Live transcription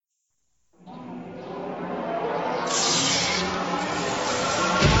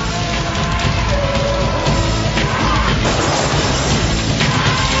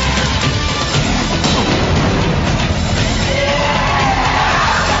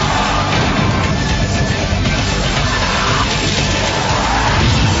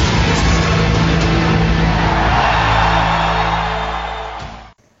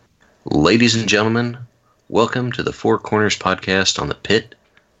Ladies and gentlemen, welcome to the Four Corners Podcast on the Pit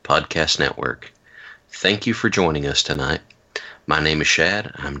Podcast Network. Thank you for joining us tonight. My name is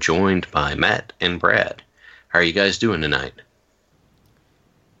Shad. I'm joined by Matt and Brad. How are you guys doing tonight?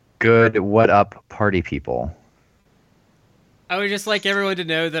 Good. What up, party people? I would just like everyone to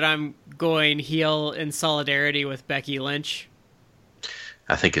know that I'm going heel in solidarity with Becky Lynch.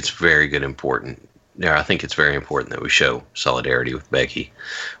 I think it's very important that we show solidarity with Becky.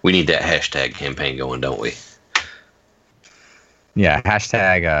 We need that hashtag campaign going, don't we? Yeah,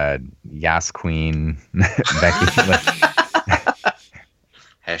 hashtag Yas Queen Becky.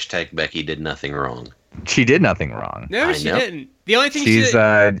 Hashtag Becky did nothing wrong. She did nothing wrong. No, she didn't. The only thing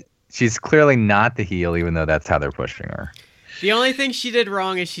she's clearly not the heel, even though that's how they're pushing her. The only thing she did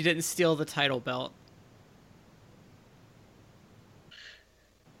wrong is she didn't steal the title belt.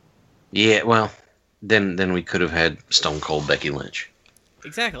 Yeah, well, then we could have had Stone Cold Becky Lynch.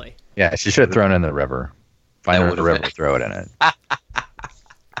 Exactly. Yeah, she should have thrown it in the river. Find her in the river, throw it in it.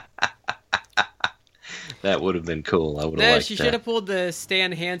 That would have been cool. I would have liked that. She should have pulled the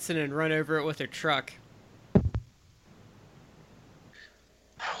Stan Hansen and run over it with her truck.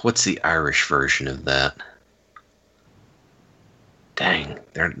 What's the Irish version of that? Dang,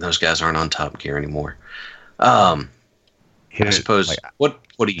 those guys aren't on Top Gear anymore. I suppose. What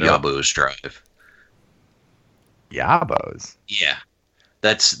do Yabos drive? Yabos. Yeah,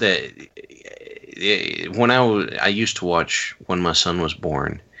 that's the. When I used to watch when my son was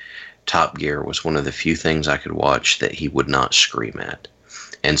born, Top Gear was one of the few things I could watch that he would not scream at,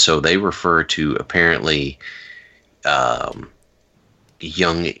 and so they refer to apparently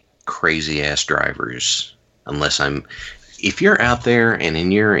young crazy ass drivers. If you're out there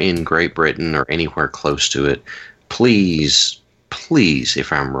and you're in Great Britain or anywhere close to it, please,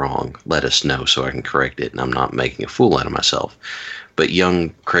 if I'm wrong, let us know so I can correct it and I'm not making a fool out of myself. But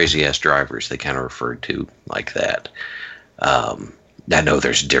young, crazy-ass drivers, they kind of referred to like that. I know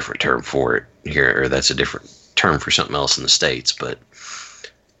there's a different term for it here, or that's a different term for something else in the States, but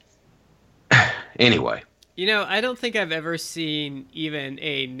anyway. You know, I don't think I've ever seen even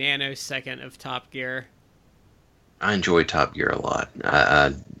a nanosecond of Top Gear. I enjoy Top Gear a lot.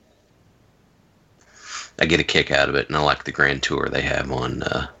 I get a kick out of it, and I like the Grand Tour they have on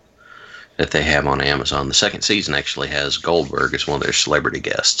Amazon. The second season actually has Goldberg as one of their celebrity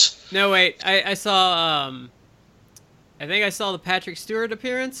guests. No, wait, I saw. I think I saw the Patrick Stewart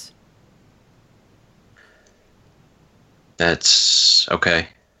appearance. That's okay.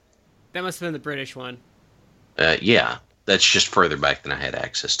 That must have been the British one. Yeah, that's just further back than I had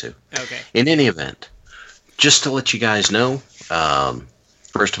access to. Okay. In any event, just to let you guys know,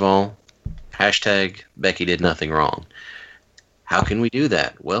 first of all, hashtag Becky did nothing wrong. How can we do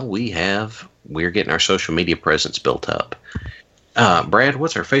that? Well, we're getting our social media presence built up. Brad,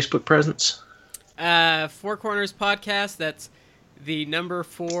 what's our Facebook presence? Four Corners Podcast. That's the number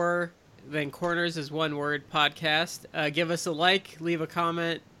 4, then Corners is one word, podcast. Give us a like, leave a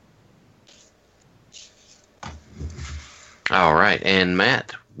comment. All right, and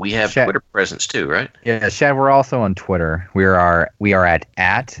Matt, we have Twitter presence too, right? Yeah, Shad, we're also on Twitter. We are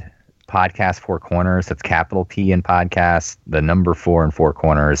at Podcast Four Corners. That's capital P in podcast, the number 4 in Four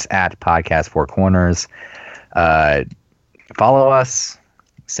Corners, at Podcast Four Corners. Follow us,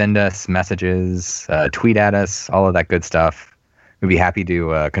 send us messages, tweet at us, all of that good stuff. We'd be happy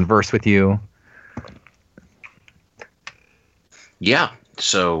to converse with you. Yeah,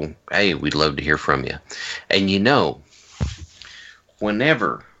 so, hey, we'd love to hear from you. And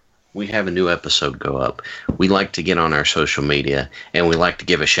whenever we have a new episode go up, we like to get on our social media, and we like to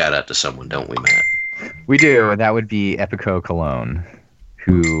give a shout-out to someone, don't we, Matt? We do, and that would be Epico Cologne,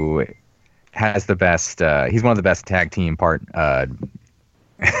 who has the best, he's one of the best tag team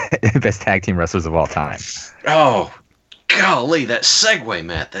best tag team wrestlers of all time. Oh, golly, that segue,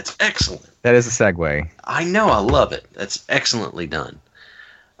 Matt, that's excellent. That is a segue. I know, I love it. That's excellently done.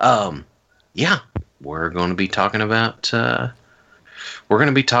 Yeah, we're going to be talking about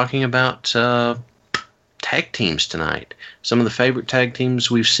tag teams tonight. Some of the favorite tag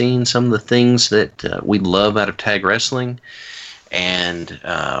teams we've seen, some of the things that we love out of tag wrestling, and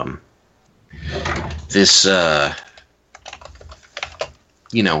the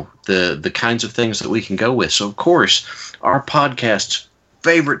kinds of things that we can go with. So, of course, our podcast's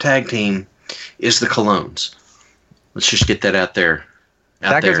favorite tag team is the Colognes. Let's just get that out there.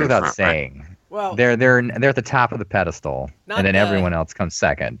 That goes without saying. Right? Well, they're at the top of the pedestal, and then everyone else comes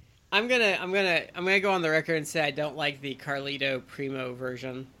second. I'm gonna go on the record and say I don't like the Carlito Primo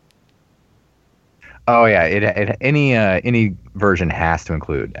version. Oh yeah, any version has to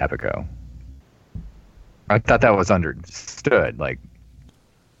include Epico. I thought that was understood. Like,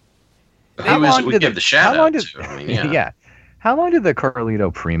 We give the shout out to. I mean, yeah. Yeah. How long did the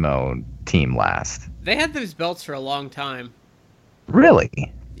Carlito Primo team last? They had those belts for a long time.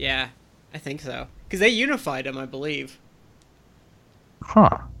 Really? Yeah, I think so. Because they unified them, I believe.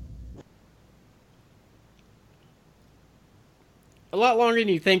 Huh. A lot longer than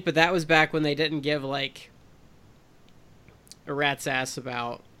you think, but that was back when they didn't give, like, a rat's ass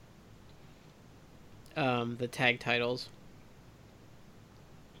about the tag titles.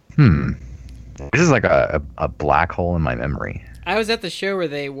 This is like a black hole in my memory. I was at the show where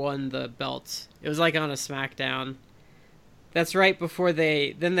they won the belts. It was like on a SmackDown. That's right before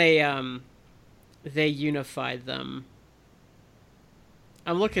they unified them.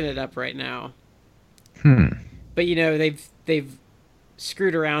 I'm looking it up right now. But you know, they've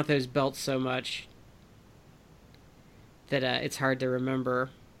screwed around with those belts so much that it's hard to remember.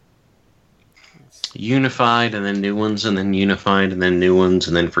 Unified and then new ones and then unified and then new ones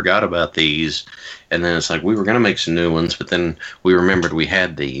and then forgot about these, and then it's like we were going to make some new ones, but then we remembered we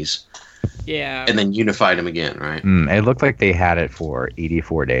had these. Yeah. And then unified them again, right? It looked like they had it for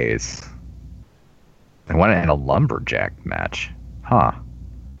 84 days. They won it in a lumberjack match. Huh.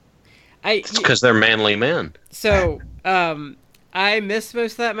 It's because they're manly men. So, I missed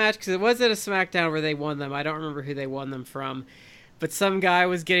most of that match because it was at a SmackDown where they won them. I don't remember who they won them from. But some guy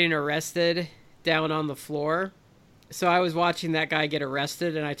was getting arrested down on the floor. So I was watching that guy get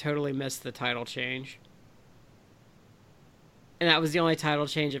arrested, and I totally missed the title change. And that was the only title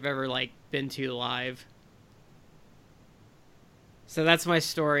change I've ever, like, been to live. So that's my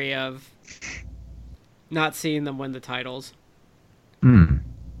story of not seeing them win the titles.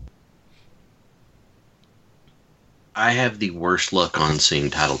 I have the worst luck on seeing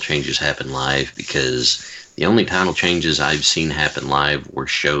title changes happen live because the only title changes I've seen happen live were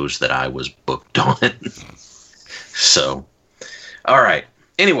shows that I was booked on. So, all right.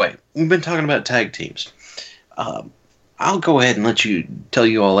 Anyway, we've been talking about tag teams. I'll go ahead and tell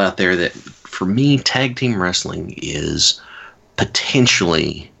you all out there that for me, tag team wrestling is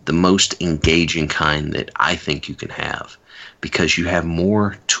potentially the most engaging kind that I think you can have. Because you have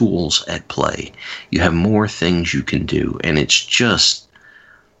more tools at play. You have more things you can do. And it's just,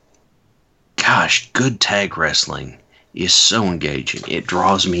 gosh, good tag wrestling is so engaging. It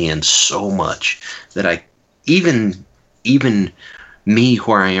draws me in so much that I, even me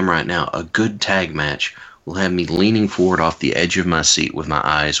where I am right now, a good tag match will have me leaning forward off the edge of my seat with my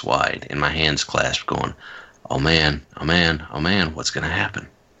eyes wide and my hands clasped going, oh man, oh man, oh man, what's going to happen?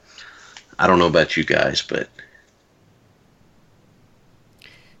 I don't know about you guys, but...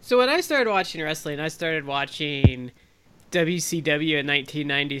 So when I started watching wrestling, I started watching WCW in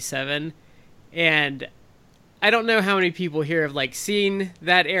 1997, and I don't know how many people here have like seen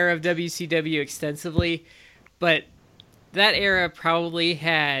that era of WCW extensively, but that era probably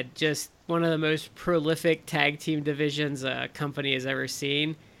had just one of the most prolific tag team divisions a company has ever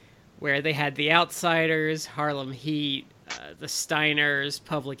seen, where they had the Outsiders, Harlem Heat, the Steiners,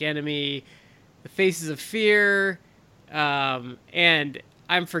 Public Enemy, the Faces of Fear, and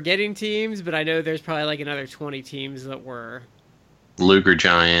I'm forgetting teams, but I know there's probably like another 20 teams that were. Luger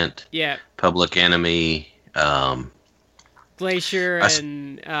Giant. Yeah. Public Enemy. Glacier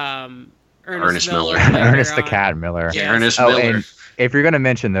and Ernest Miller. Ernest the Cat Miller. Yeah, Ernest Miller. And if you're going to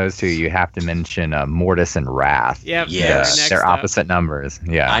mention those two, you have to mention Mortis and Wrath. Yep. Yes. They're opposite numbers.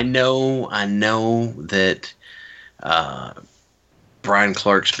 Yeah. I know that Brian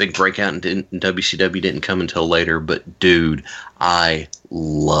Clark's big breakout in WCW didn't come until later, but dude, I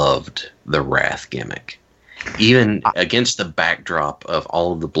loved the Wrath gimmick. Even against the backdrop of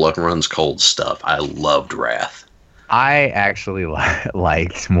all of the Blood Runs Cold stuff, I loved Wrath. I actually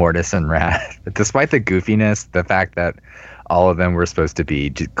liked Mortis and Wrath. Despite the goofiness, the fact that all of them were supposed to be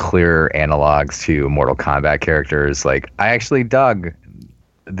clear analogs to Mortal Kombat characters, like I actually dug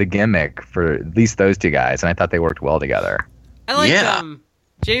the gimmick for at least those two guys, and I thought they worked well together. I like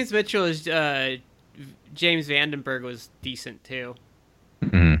James Mitchell as James Vandenberg was decent too.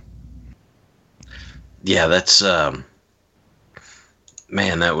 Mm-hmm. Yeah, that's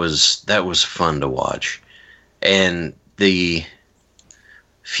man, that was fun to watch. And the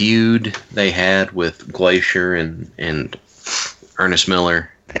feud they had with Glacier and Ernest Miller.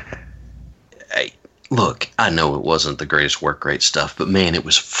 Look, I know it wasn't the greatest work rate stuff, but man, it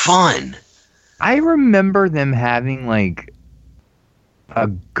was fun. I remember them having like a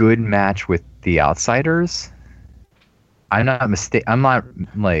good match with the Outsiders. I'm not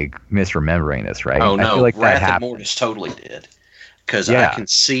like misremembering this, right? Oh no, I feel like Wrath that happened. and Mortis totally did. Because I can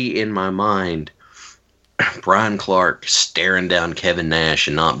see in my mind Brian Clark staring down Kevin Nash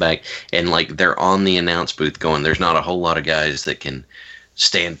and not back, and like they're on the announce booth going, there's not a whole lot of guys that can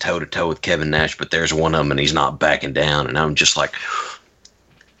stand toe to toe with Kevin Nash, but there's one of them and he's not backing down. And I'm just like,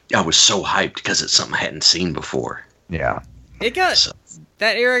 I was so hyped because it's something I hadn't seen before. Yeah.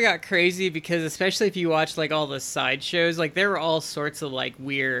 That era got crazy because especially if you watch like all the side shows, like there were all sorts of like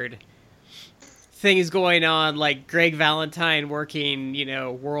weird things going on, like Greg Valentine working,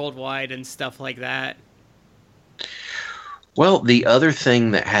 worldwide and stuff like that. Well, the other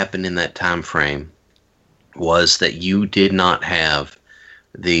thing that happened in that time frame was that you did not have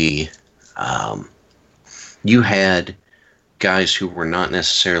you had guys who were not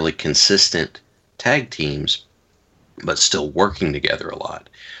necessarily consistent tag teams, but still working together a lot.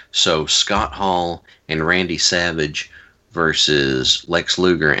 So Scott Hall and Randy Savage versus Lex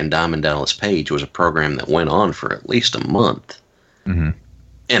Luger and Diamond Dallas Page was a program that went on for at least a month. Mm-hmm.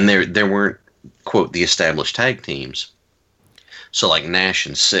 And there weren't, quote, the established tag teams. So like Nash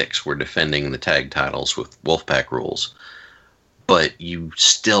and Syxx were defending the tag titles with Wolfpack rules. But you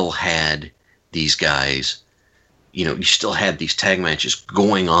still had these guys, you still had these tag matches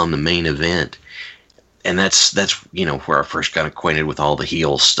going on the main event. And that's where I first got acquainted with all the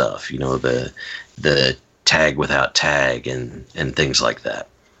heel stuff, the tag without tag and things like that.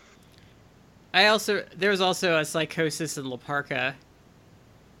 There was also a Psychosis and La Parka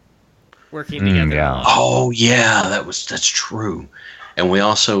working together. Yeah. Oh yeah, that's true. And we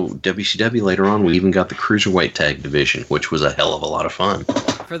also, WCW later on, we even got the Cruiserweight Tag Division, which was a hell of a lot of fun.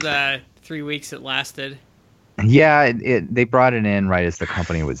 For the 3 weeks it lasted. Yeah, they brought it in right as the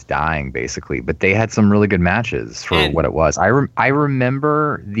company was dying, basically. But they had some really good matches for what it was. I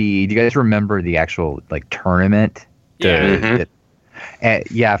remember do you guys remember the actual tournament? Yeah.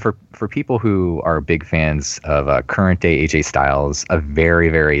 Yeah, for people who are big fans of current day AJ Styles, a very,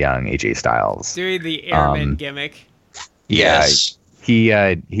 very young AJ Styles. Doing the airman gimmick. Yes.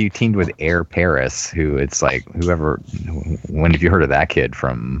 Yeah, he teamed with Air Paris, who it's like when have you heard of that kid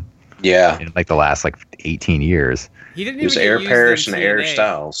from? Yeah. In the last 18 years. He didn't It was even Air get Paris used and in Air TNA.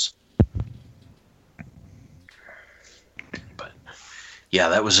 Styles. But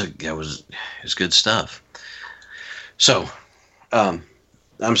yeah, it was good stuff. So, I'm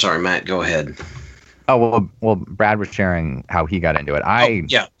sorry, Matt, go ahead. Oh, well, Brad was sharing how he got into it.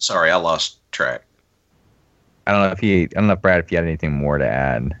 Sorry, I lost track. I don't know, Brad, if you had anything more to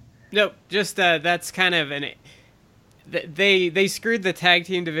add. Nope, just that's kind of they screwed the tag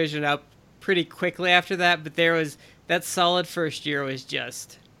team division up pretty quickly after that, but that solid first year was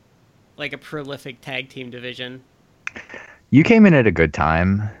just like a prolific tag team division. You came in at a good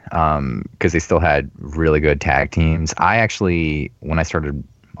time because they still had really good tag teams. I actually, when I started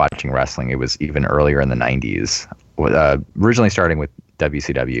watching wrestling, it was even earlier in the 90s. Originally starting with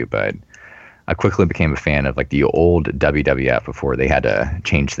WCW, but I quickly became a fan of the old WWF before they had to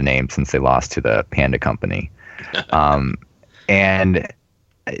change the name since they lost to the Panda Company. And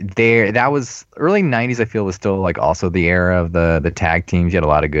that was early 90s. I feel was still also the era of the tag teams. You had a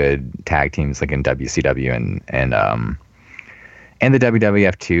lot of good tag teams in WCW and the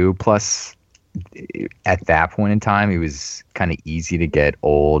WWF too. Plus, at that point in time, it was kind of easy to get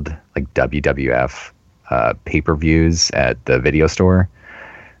old WWF pay-per-views at the video store.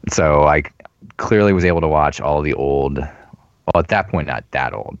 So I clearly was able to watch all the old. Well, at that point, not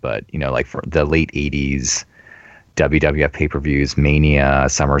that old, but for the late 80s. WWF pay-per-views, Mania,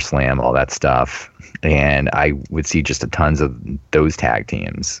 SummerSlam, all that stuff. And I would see just tons of those tag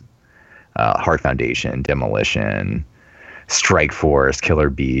teams. Heart Foundation, Demolition, Strike Force, Killer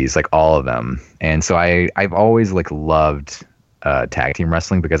Bees, all of them. And so I've always loved tag team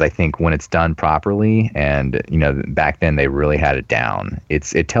wrestling because I think when it's done properly and, back then they really had it down.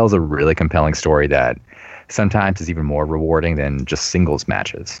 It tells a really compelling story that sometimes is even more rewarding than just singles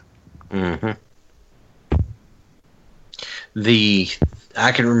matches. Mm-hmm.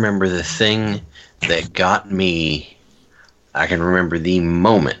 I can remember the thing that got me. I can remember the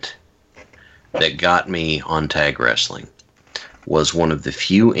moment that got me on tag wrestling was one of the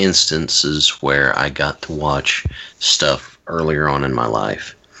few instances where I got to watch stuff earlier on in my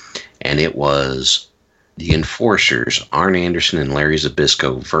life, and it was the Enforcers, Arn Anderson and Larry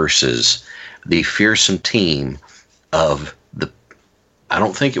Zbyszko versus the fearsome team of I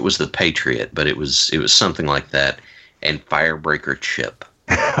don't think it was the Patriot, but it was something like that. And Firebreaker Chip.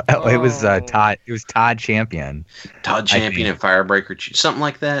 It was Todd. It was Todd Champion. Todd Champion and Firebreaker Chip, something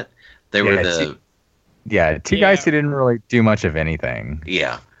like that. They were two guys who didn't really do much of anything.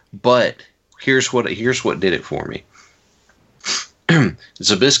 Yeah, but here's what did it for me.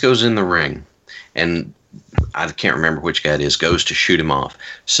 Zbyszko's in the ring, and I can't remember which guy it is. Goes to shoot him off.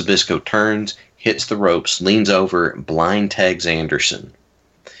 Zbyszko turns, hits the ropes, leans over, blind tags Anderson.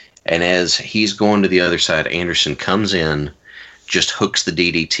 And as he's going to the other side, Anderson comes in, just hooks the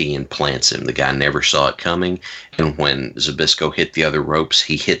DDT and plants him. The guy never saw it coming. And when Zbyszko hit the other ropes,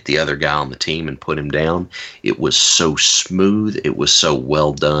 he hit the other guy on the team and put him down. It was so smooth. It was so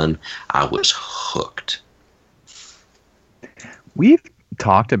well done. I was hooked. We've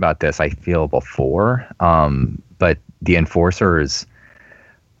talked about this, I feel, before, but the Enforcers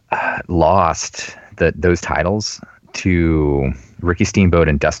lost those titles to Ricky Steamboat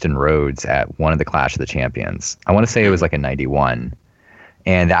and Dustin Rhodes at one of the Clash of the Champions. I want to say it was like in '91,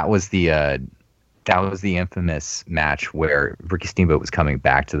 and that was the infamous match where Ricky Steamboat was coming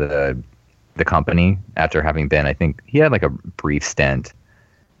back to the company after having been, I think he had like a brief stint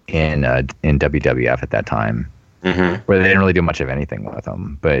in WWF at that time, where they didn't really do much of anything with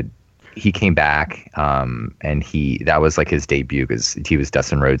him, but he came back, and that was like his debut because he was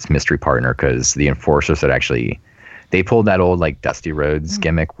Dustin Rhodes' mystery partner, because the Enforcers had actually, they pulled that old like Dusty Rhodes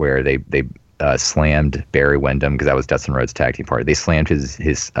gimmick where they slammed Barry Windham, because that was Dustin Rhodes' tag team partner. They slammed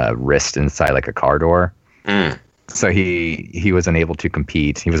his wrist inside like a car door. So he was unable to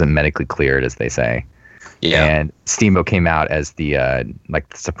compete. He wasn't medically cleared, as they say. Yeah. And Steamboat came out as the like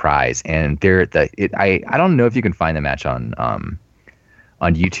the surprise. And I don't know if you can find the match on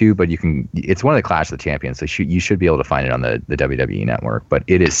YouTube, but you can. It's one of the Clash of the Champions, so you should be able to find it on the WWE Network. But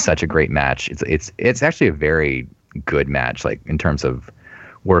it is such a great match. It's actually a very good match, like in terms of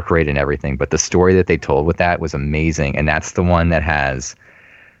work rate and everything. But the story that they told with that was amazing, and that's the one that has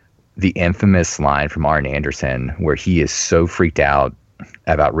the infamous line from Arn Anderson where he is so freaked out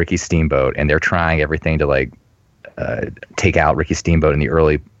about Ricky Steamboat, and they're trying everything to like take out Ricky Steamboat in the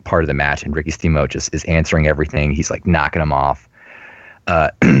early part of the match, and Ricky Steamboat just is answering everything. He's like knocking him off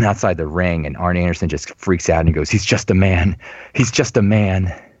outside the ring, and Arn Anderson just freaks out and he goes, "He's just a man. He's just a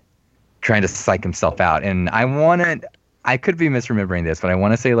man," trying to psych himself out. And I could be misremembering this, but I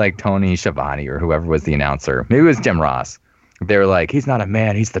want to say like Tony Schiavone or whoever was the announcer. Maybe it was Jim Ross. They were like, "He's not a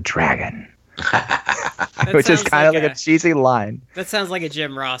man, he's the dragon." Which is kind of like a cheesy line. That sounds like a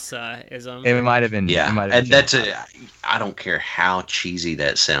Jim Ross ism. It might have been. Yeah, and that's I don't care how cheesy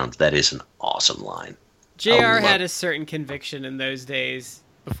that sounds. That is an awesome line. JR had a certain conviction in those days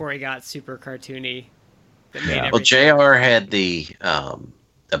before he got super cartoony. Well, JR had the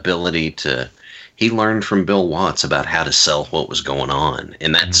ability to. He learned from Bill Watts about how to sell what was going on,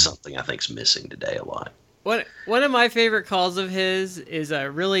 and that's something I think is missing today a lot. One of my favorite calls of his is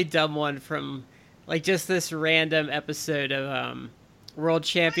a really dumb one from like just this random episode of World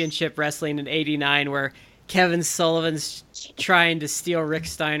Championship Wrestling in '89 where Kevin Sullivan's trying to steal Rick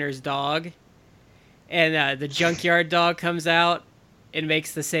Steiner's dog, and the junkyard dog comes out and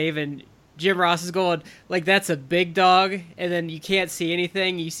makes the save, and Jim Ross is going like, "That's a big dog," and then you can't see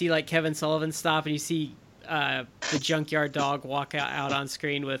anything. You see like Kevin Sullivan stop, and you see the junkyard dog walk out on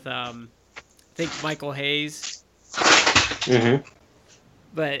screen with I think Michael Hayes.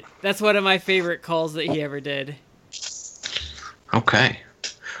 But that's one of my favorite calls that he ever did. Okay.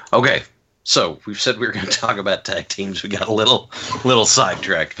 So we've said we were going to talk about tag teams. We got a little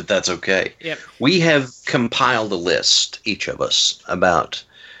sidetracked, but that's okay. Yep. We have compiled a list, each of us, about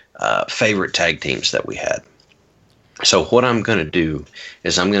favorite tag teams that we had. So what I'm going to do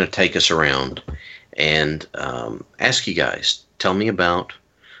is I'm going to take us around and ask you guys, tell me about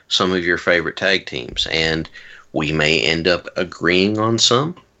some of your favorite tag teams, and we may end up agreeing on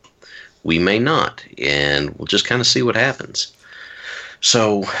some, we may not, and we'll just kind of see what happens.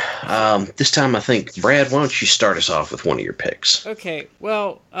 So this time I think, Brad, why don't you start us off with one of your picks? Okay,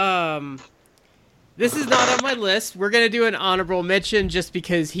 well, this is not on my list. We're going to do an honorable mention just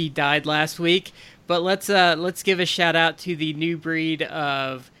because he died last week, but let's give a shout out to the new breed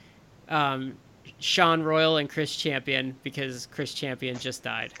of Sean Royal and Chris Champion, because Chris Champion just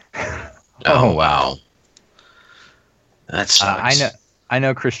died. Oh wow, that's I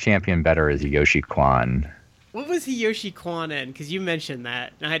know Chris Champion better as Yoshi Kwan. What was he Yoshi Kwan in? Because you mentioned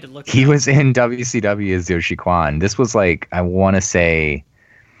that, and I had to look. He was in WCW as Yoshi Kwan. This was like, I want to say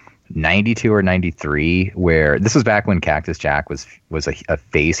 92 or 93, where this was back when Cactus Jack was a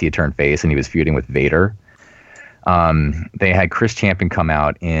face. He had turned face, and he was feuding with Vader. They had Chris Champion come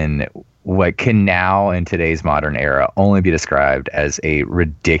out in what can now, in today's modern era, only be described as a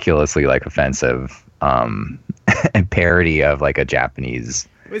ridiculously like offensive parody of like a Japanese.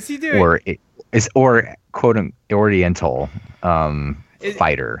 What's he doing? Or quote Oriental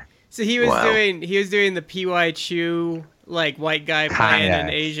fighter. So he was doing the P.Y. Chu like white guy playing an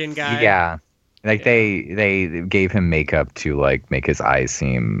Asian guy. Yeah. Like they gave him makeup to like make his eyes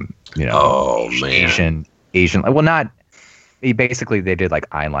seem, Asian. Well, not. They did like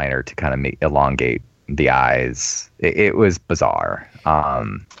eyeliner to kind of elongate the eyes. It was bizarre.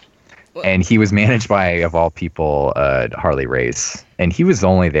 Well, and he was managed by, of all people, Harley Race, and he was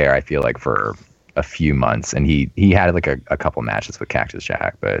only there, I feel like, for a few months, and he had like a couple matches with Cactus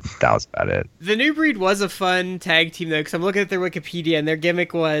Jack, but that was about it. the New Breed was a fun tag team though, because I'm looking at their Wikipedia, and their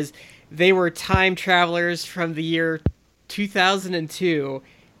gimmick was they were time travelers from the year 2002,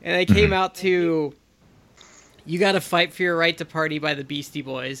 and they came out to "You Gotta Fight for Your Right to Party" by the Beastie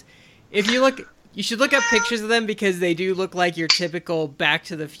Boys. If you look, you should look up pictures of them because they do look like your typical Back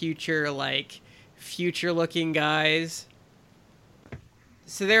to the Future, like future-looking guys.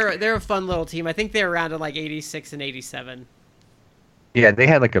 So they're a fun little team. I think they're around in like 86 and 87. Yeah, they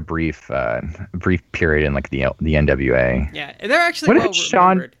had like a brief period in like the NWA. Yeah, and they're actually What well did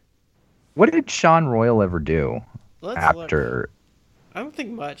Sean- remembered. What did Sean Royal ever do Let's after? look. I don't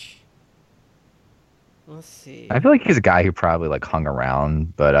think much. Let's see. I feel like he's a guy who probably like hung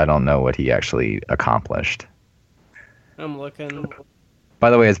around, but I don't know what he actually accomplished. I'm looking. By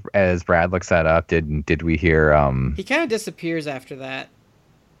the way, as Brad looks that up, did we hear He kind of disappears after that.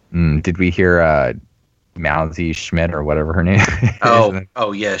 did we hear Mousy Schmidt or whatever her name is?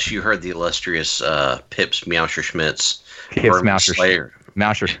 Oh yes, you heard the illustrious Pips Meowsher-Schmitz. Pips Vermin Slayer.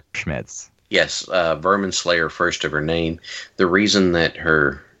 Mousher Schmitz. Yes, Vermin Slayer, first of her name. The reason that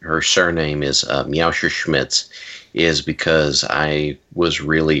her surname is Meowsher-Schmitz is because I was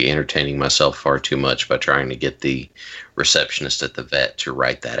really entertaining myself far too much by trying to get the receptionist at the vet to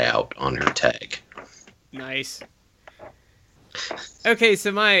write that out on her tag. Nice. Okay,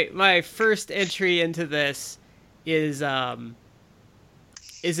 so my first entry into this is a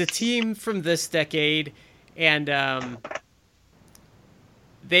team from this decade, and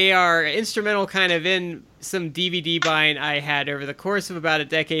they are instrumental kind of in some DVD buying I had over the course of about a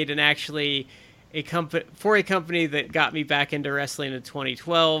decade, and actually a company that got me back into wrestling in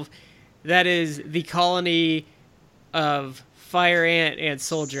 2012. That is the Colony of Fire Ant and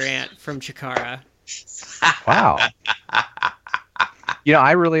Soldier Ant from Chikara. Wow.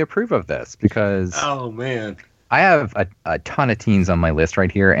 I really approve of this because Oh man. I have a ton of teens on my list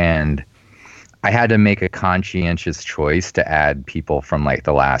right here, and I had to make a conscientious choice to add people from like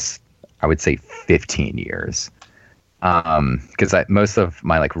the last, I would say, 15 years. Because most of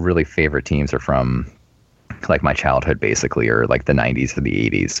my like really favorite teams are from like my childhood, basically, or like the 90s or the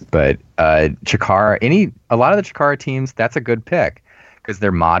 80s. But Chikara, a lot of the Chikara teams, that's a good pick because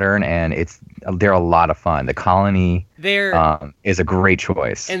they're modern and they're a lot of fun. The Colony is a great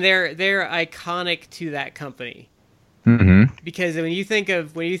choice, and they're iconic to that company. Mm-hmm. Because when you think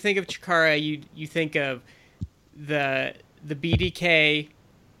of Chikara, you think of the BDK,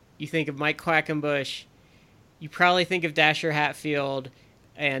 you think of Mike Quackenbush, you probably think of Dasher Hatfield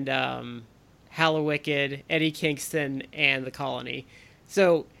and Hallowicked, Eddie Kingston, and the Colony.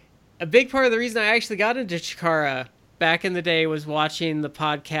 So a big part of the reason I actually got into Chikara back in the day was watching the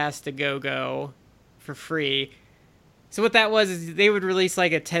podcast A Go Go for free. So what that was is they would release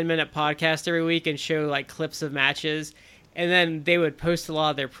like a 10-minute podcast every week and show like clips of matches, and then they would post a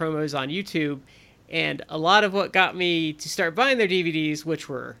lot of their promos on YouTube. And a lot of what got me to start buying their DVDs, which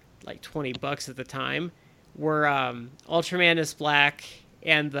were like $20 at the time, were Ultraman is Black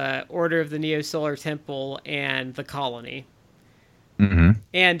and the Order of the Neo Solar Temple and the Colony. Mm-hmm.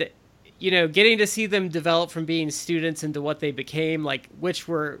 And getting to see them develop from being students into what they became, like, which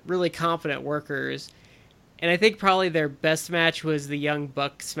were really competent workers. And I think probably their best match was the Young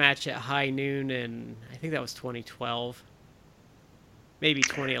Bucks match at High Noon, and I think that was 2012. Maybe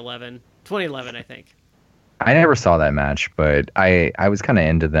 2011. 2011, I think. I never saw that match, but I was kind of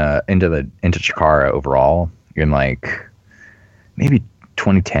into Chikara overall in like maybe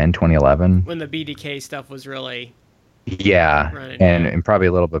 2010, 2011. When the BDK stuff was really running, and probably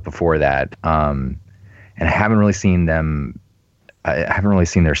a little bit before that. And I haven't really seen them. I haven't really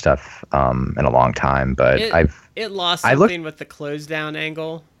seen their stuff in a long time, but it lost something with the close down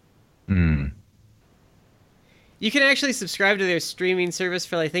angle. You can actually subscribe to their streaming service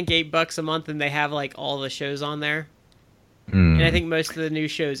for I think $8 a month, and they have like all the shows on there. And I think most of the new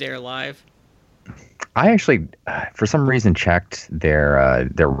shows air live. I actually, for some reason, checked their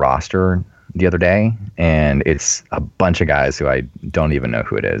roster the other day, and it's a bunch of guys who I don't even know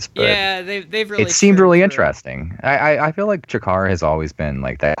who it is. But yeah, they've really. It seemed really interesting. I feel like Chikara has always been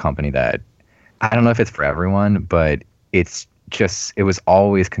like that company that I don't know if it's for everyone, but it was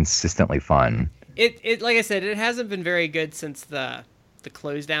always consistently fun. It like I said, it hasn't been very good since the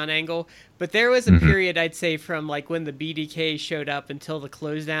close down angle, but there was a period I'd say from like when the BDK showed up until the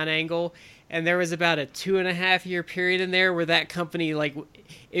close down angle, and there was about a 2.5 year period in there where that company, like,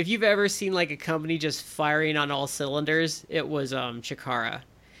 if you've ever seen like a company just firing on all cylinders, it was Chikara,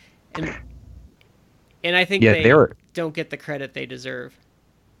 and I think they don't get the credit they deserve.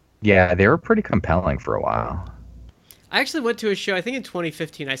 Yeah, they were pretty compelling for a while. I actually went to a show. I think in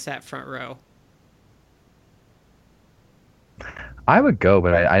 2015, I sat front row. I would go,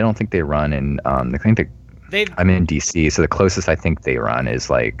 but I don't think they run in. I think I'm in DC, so the closest I think they run is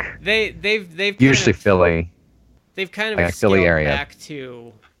like they've usually Philly. They've kind of like Philly scaled area. back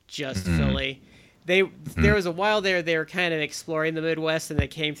to just Philly. There was a while there they were kind of exploring the Midwest, and they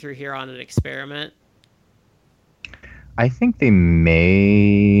came through here on an experiment. I think they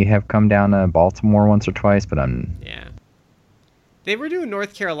may have come down to Baltimore once or twice, but yeah. They were doing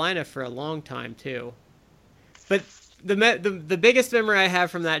North Carolina for a long time too, but the biggest memory I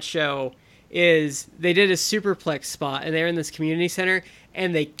have from that show is they did a superplex spot, and they were in this community center,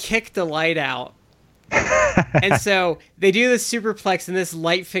 and they kicked the light out. And so they do this superplex, and this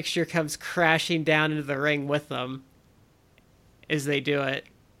light fixture comes crashing down into the ring with them as they do it.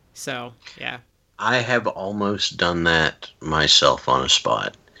 So, yeah. I have almost done that myself on a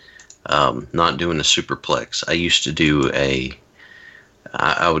spot. Not doing a superplex. I used to do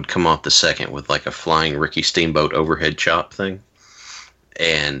I would come off the second with like a flying Ricky Steamboat overhead chop thing.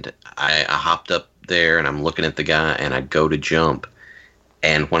 And I hopped up there, and I'm looking at the guy, and I go to jump.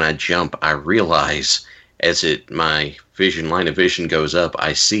 And when I jump, I realize as my line of vision goes up,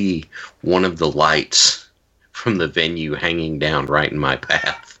 I see one of the lights from the venue hanging down right in my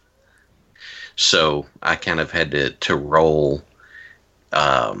path. So I kind of had to roll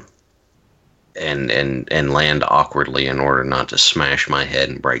and land awkwardly in order not to smash my head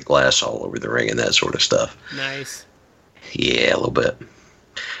and break glass all over the ring and that sort of stuff. Nice. Yeah, a little bit.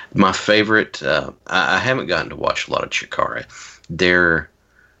 My favorite, I haven't gotten to watch a lot of Chikara.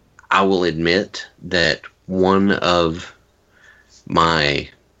 I will admit that one of my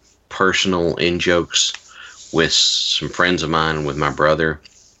personal in-jokes with some friends of mine and with my brother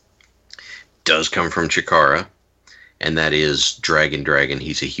does come from Chikara, and that is Dragon.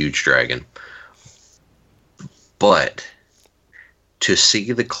 He's a huge dragon. But to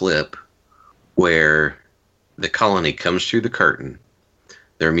see the clip where the colony comes through the curtain,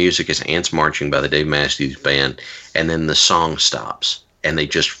 their music is Ants Marching by the Dave Matthews Band, and then the song stops, and they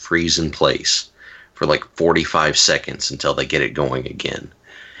just freeze in place for like 45 seconds until they get it going again,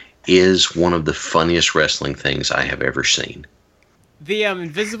 is one of the funniest wrestling things I have ever seen. The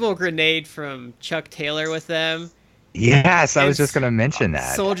invisible grenade from Chuck Taylor with them. Yes, I was just going to mention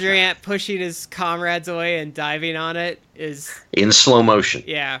that. Soldier Ant pushing his comrades away and diving on it is... in slow motion.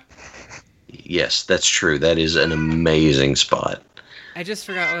 Yeah. Yes, that's true. That is an amazing spot. I just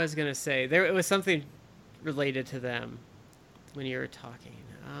forgot what I was going to say. It was something related to them when you were talking.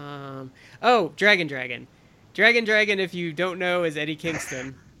 Dragon. Dragon, if you don't know, is Eddie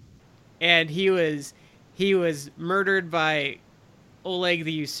Kingston. And he was murdered by Oleg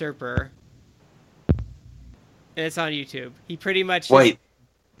the Usurper. And it's on YouTube. He pretty much... Wait,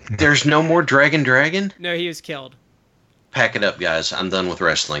 there's no more Dragon? No, he was killed. Pack it up, guys. I'm done with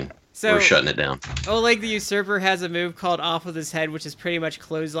wrestling. So, we're shutting it down. Oleg the Usurper has a move called Off With His Head, which is pretty much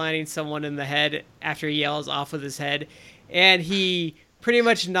clotheslining someone in the head after he yells Off With His Head. And he pretty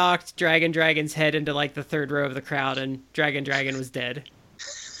much knocked Dragon's head into like the third row of the crowd, and Dragon was dead.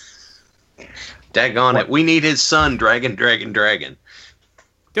 Daggone it. We need his son, Dragon.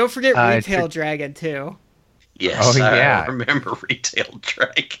 Don't forget Retail Dragon, too. Yes, I remember Retail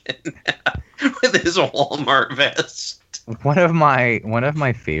Dragon with his Walmart vest. One of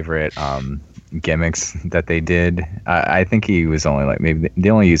my favorite gimmicks that they did. I think he was only like maybe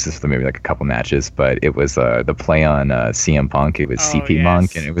they only used this for maybe like a couple matches, but it was the play on CM Punk. It was CP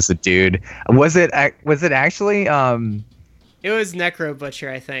Monk, and it was the dude. Was it actually? It was Necro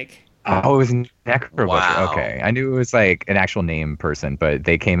Butcher, I think. Oh, it was Necro Wow. Butcher. Okay, I knew it was like an actual name person, but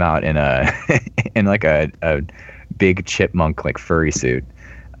they came out in in like a big chipmunk like furry suit.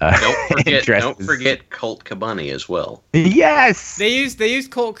 Don't forget Colt Cabana as well. Yes, they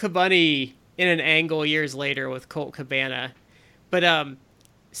used Colt Cabana in an angle years later with Colt Cabana, but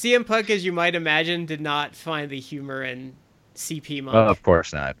CM Punk, as you might imagine, did not find the humor in CP Monk. Well, of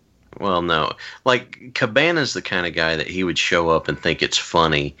course not. Well, no. Like, Cabana's the kind of guy that he would show up and think it's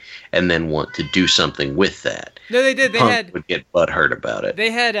funny and then want to do something with that. No, they did. Punk would get butthurt about it.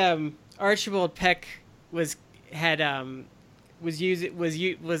 They had Archibald Peck was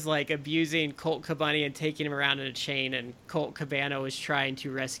like abusing Colt Cabana and taking him around in a chain, and Colt Cabana was trying to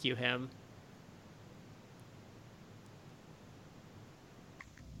rescue him.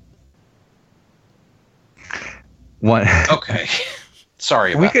 Okay.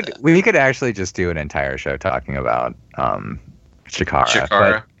 Sorry about that. We could actually just do an entire show talking about Chikara.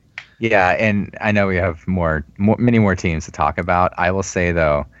 But, yeah, and I know we have many more teams to talk about. I will say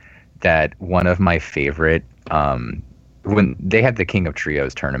though that one of my favorite when they had the King of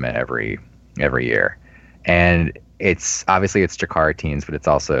Trios tournament every year, and it's obviously it's Chikara teams, but it's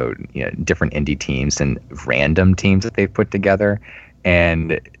also different indie teams and random teams that they've put together.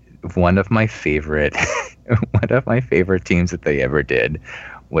 And one of my favorite teams that they ever did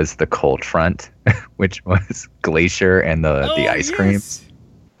was the Cold Front, which was Glacier and the Ice Creams.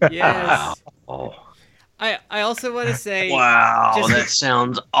 Yes. Oh. I also want to say, wow, that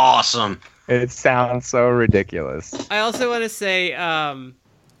sounds awesome. It sounds so ridiculous. I also want to say,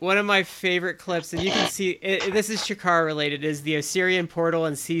 one of my favorite clips, and you can see this is Chikara related, is the Osirian Portal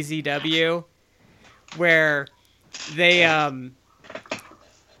in CZW, where they're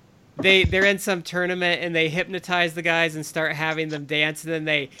in some tournament and they hypnotize the guys and start having them dance, and then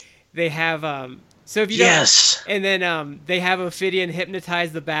they have so if you yes, and then they have Ophidian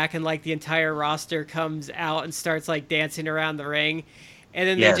hypnotize the back, and like the entire roster comes out and starts like dancing around the ring, and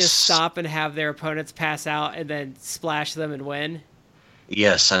then they just stop and have their opponents pass out and then splash them and win.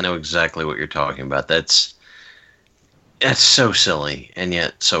 Yes, I know exactly what you're talking about. That's so silly and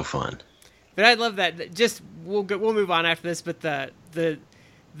yet so fun. But I love that. Just we'll move on after this. But the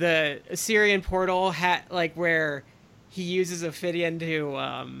Osirian Portal like where he uses Ophidian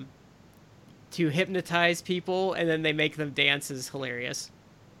to hypnotize people and then they make them dance is hilarious.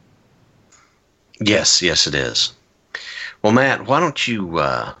 Yes, it is. Well, Matt, why don't you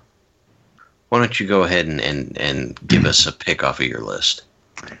go ahead and give us a pick off of your list?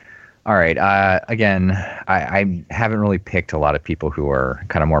 All right. Again, I haven't really picked a lot of people who are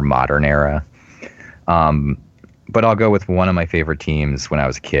kind of more modern era. But I'll go with one of my favorite teams when I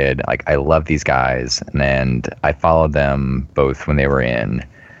was a kid. Like, I love these guys, and I followed them both when they were in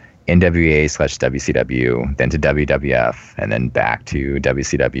NWA/WCW, then to WWF, and then back to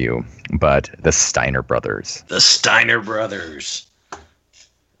WCW. But the Steiner Brothers. The Steiner Brothers.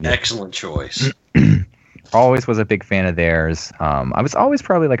 Excellent choice. Always was a big fan of theirs. I was always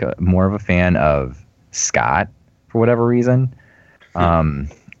probably like more of a fan of Scott for whatever reason.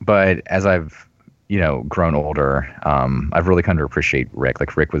 But as I've grown older, I've really come to appreciate Rick.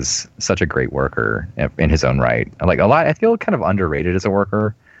 Like, Rick was such a great worker in his own right. Like, a lot, I feel kind of underrated as a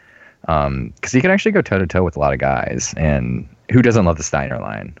worker, because he can actually go toe to toe with a lot of guys. And who doesn't love the Steiner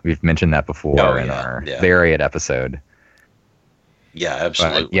line? We've mentioned that before in our Lariat episode. Yeah,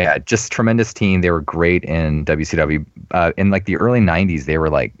 absolutely. But, yeah, just tremendous team. They were great in WCW. In like the early '90s, they were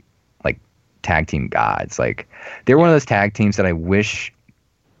like tag team gods. Like, they were one of those tag teams that I wish.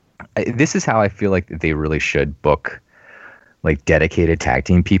 This is how I feel like they really should book like dedicated tag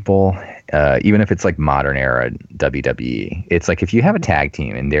team people, even if it's like modern era WWE. It's like, if you have a tag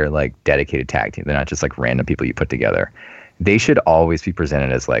team and they're like dedicated tag team, they're not just like random people you put together. They should always be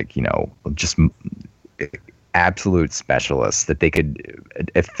presented as like, just absolute specialists that they could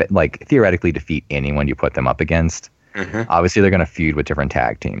like theoretically defeat anyone you put them up against. Mm-hmm. Obviously, they're going to feud with different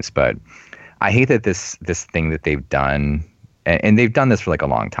tag teams, but I hate that this thing that they've done. And they've done this for like a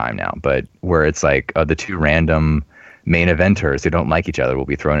long time now, but where it's like the two random main eventers who don't like each other will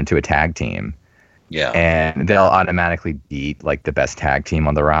be thrown into a tag team. Yeah. And they'll automatically beat like the best tag team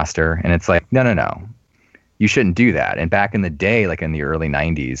on the roster. And it's like, no. You shouldn't do that. And back in the day, like in the early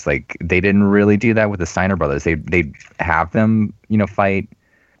 90s, like they didn't really do that with the Steiner Brothers. They'd have them, fight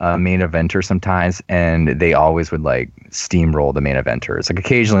main eventers sometimes, and they always would like steamroll the main eventers. Like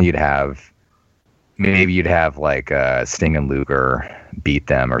occasionally you'd have like Sting and Luger beat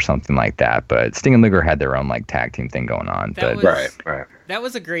them or something like that. But Sting and Luger had their own like tag team thing going on. Right. That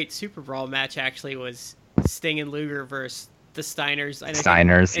was a great Super Brawl match, actually, was Sting and Luger versus the Steiners.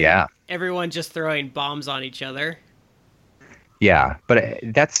 Steiners, yeah. Everyone just throwing bombs on each other. Yeah, but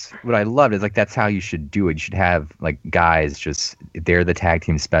that's what I loved, is like that's how you should do it. You should have like guys they're the tag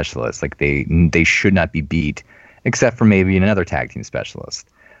team specialists. Like they should not be beat, except for maybe another tag team specialist.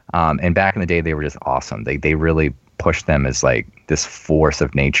 And back in the day, they were just awesome. They really pushed them as like this force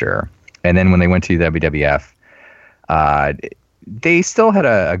of nature. And then when they went to WWF, they still had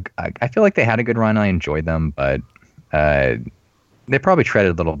I feel like they had a good run. I enjoyed them, but they probably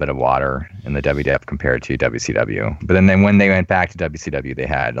treaded a little bit of water in the WWF compared to WCW. But then when they went back to WCW, they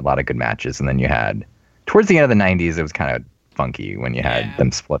had a lot of good matches. And then you had, towards the end of the 90s, it was kind of funky when you had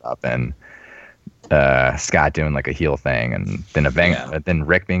them split up and Scott doing like a heel thing, and then then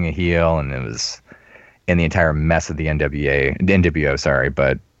Rick being a heel, and it was in the entire mess of the NWO, sorry,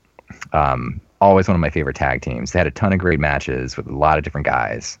 but always one of my favorite tag teams. They had a ton of great matches with a lot of different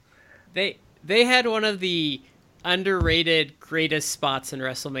guys. They had one of the underrated greatest spots in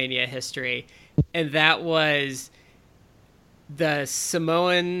WrestleMania history, and that was the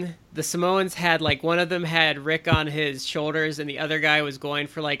Samoans had like, one of them had Rick on his shoulders and the other guy was going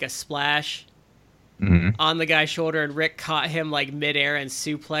for like a splash. Mm-hmm. on the guy's shoulder, and Rick caught him like midair and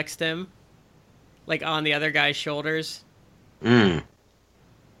suplexed him, like on the other guy's shoulders. Mm.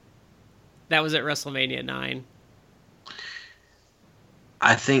 That was at WrestleMania 9.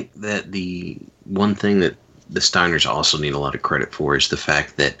 I think that the one thing that the Steiners also need a lot of credit for is the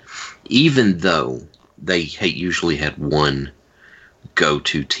fact that even though they usually had one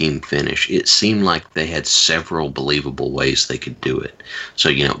go-to team finish, it seemed like they had several believable ways they could do it. So,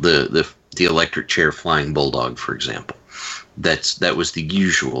 you know, the electric chair flying bulldog, for example, that was the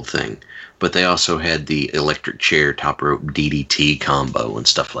usual thing. But they also had the electric chair top rope DDT combo and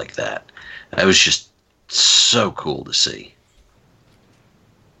stuff like that. That was just so cool to see.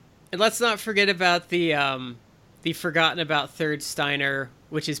 And let's not forget about the forgotten about third Steiner,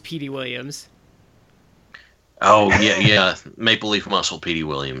 which is Petey Williams. Oh yeah, Maple Leaf Muscle, Petey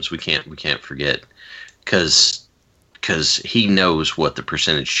Williams. We can't forget, because he knows what the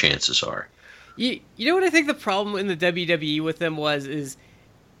percentage chances are. You know what I think the problem in the WWE with them is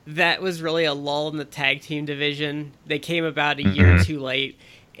that was really a lull in the tag team division. They came about a year too late,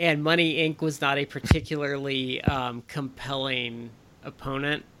 and Money Inc. was not a particularly compelling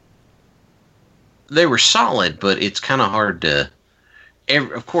opponent. They were solid, but it's kind of hard to.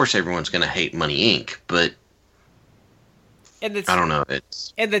 Of course, everyone's going to hate Money Inc., but I don't know.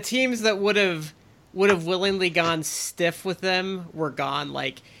 And the teams that would have willingly gone stiff with them were gone.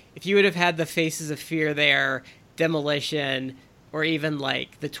 Like, if you would have had the Faces of Fear there, Demolition, or even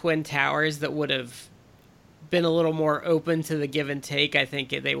like the Twin Towers that would have been a little more open to the give and take, I think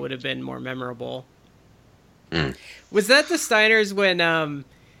they would have been more memorable. Mm. Was that the Steiners when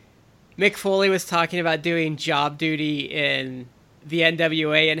Mick Foley was talking about doing job duty in the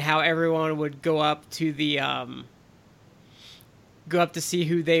NWA and how everyone would go up to see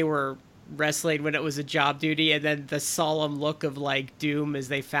who they were wrestling when it was a job duty, and then the solemn look of like doom as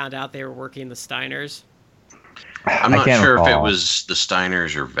they found out they were working the Steiners? I'm not sure if it was the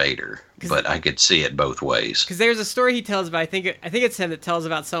Steiners or Vader, but I could see it both ways. Because there's a story he tells about, I think it's him that tells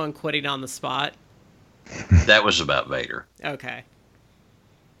about someone quitting on the spot. That was about Vader. Okay.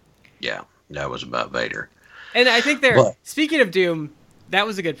 Yeah, that was about Vader. And I think speaking of Doom, that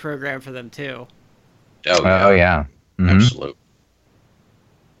was a good program for them too. Oh yeah. Mm-hmm. Absolutely.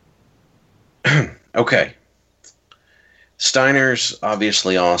 Okay. Steiners,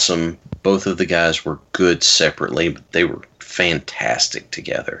 obviously awesome. Both of the guys were good separately, but they were fantastic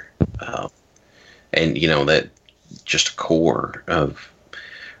together. And, you know, that just a core of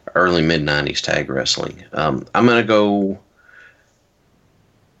early mid-90s tag wrestling. I'm going to go,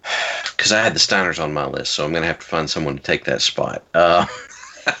 because I had the Steiners on my list, so I'm going to have to find someone to take that spot. I'm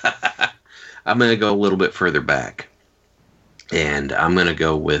going to go a little bit further back. And I'm going to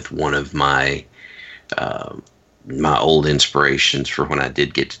go with one of my my old inspirations for when I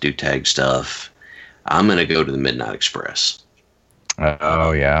did get to do tag stuff. I'm going to go to the Midnight Express.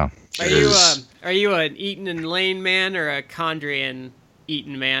 Oh, yeah. Are you an Eaton and Lane man or a Condrey and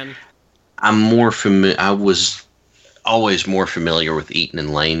Eaton man? I'm more familiar. I was always more familiar with Eaton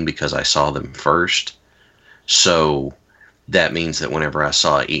and Lane because I saw them first. So that means that whenever I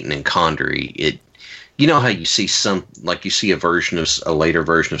saw Eaton and Condrey, you know how you see you see a later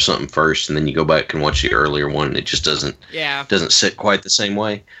version of something first, and then you go back and watch the earlier one, and it just doesn't sit quite the same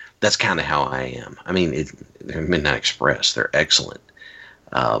way. That's kind of how I am. I mean, they're Midnight Express. They're excellent.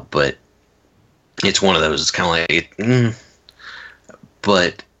 But it's one of those, it's kind of like,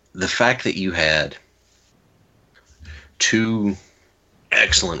 But the fact that you had two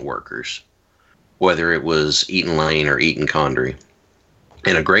excellent workers, whether it was Eaton Lane or Eaton Condrey,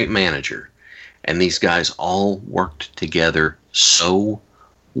 and a great manager, and these guys all worked together so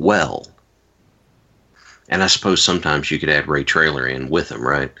well. And I suppose sometimes you could add Ray Traylor in with them,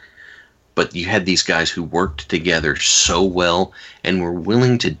 right? But you had these guys who worked together so well and were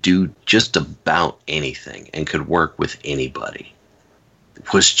willing to do just about anything and could work with anybody.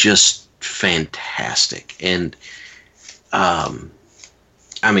 It was just fantastic. And, I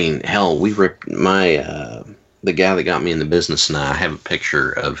mean, hell, we ripped the guy that got me in the business and I have a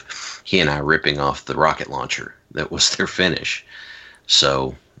picture of he and I ripping off the rocket launcher. That was their finish.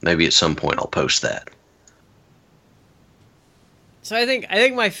 So maybe at some point I'll post that. So I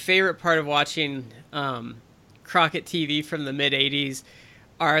think my favorite part of watching Crockett TV from the mid-'80s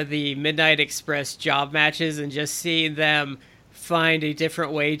are the Midnight Express job matches and just seeing them find a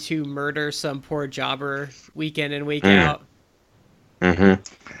different way to murder some poor jobber week in and week out. Mm-hmm.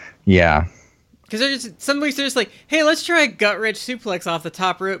 Yeah. Because some weeks they're just like, hey, let's try a gut-wrench suplex off the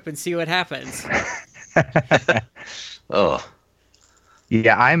top rope and see what happens. Oh.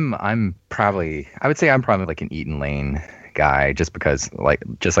 Yeah, I would say I'm probably like an Eaton Lane guy just because,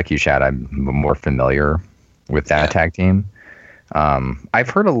 just like you, Chad, I'm more familiar with that tag team. I've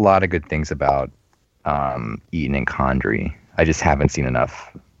heard a lot of good things about Eaton and Condrey. I just haven't seen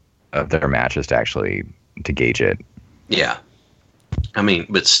enough of their matches to gauge it. Yeah. I mean,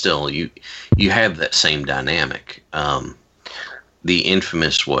 but still, you have that same dynamic. The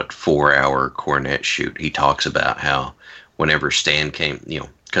infamous 4-hour Cornette shoot. He talks about how whenever Stan came,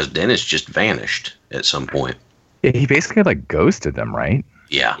 because Dennis just vanished at some point. Yeah, he basically ghosted them, right?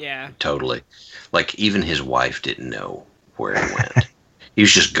 Yeah, totally. Like even his wife didn't know where he went. He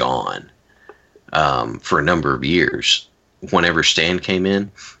was just gone for a number of years. Whenever Stan came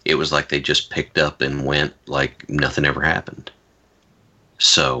in, it was like they just picked up and went like nothing ever happened.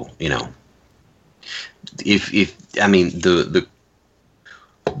 So, if I mean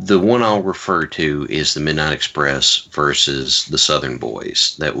the one I'll refer to is the Midnight Express versus the Southern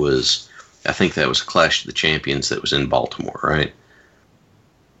Boys. I think that was Clash of the Champions that was in Baltimore, right?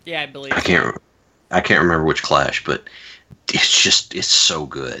 Yeah, I believe. I can't remember which Clash, but it's so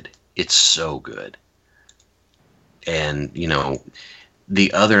good. It's so good. And,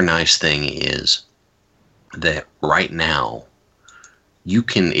 the other nice thing is that right now you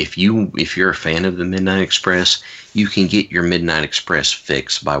can, if you're a fan of the Midnight Express, you can get your Midnight Express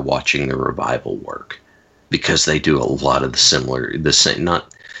fix by watching the Revival work, because they do a lot of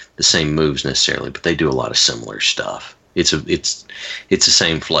not the same moves necessarily, but they do a lot of similar stuff. It's the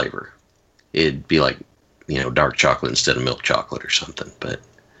same flavor. It'd be like, dark chocolate instead of milk chocolate or something. But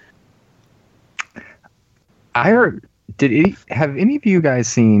I heard. Have any of you guys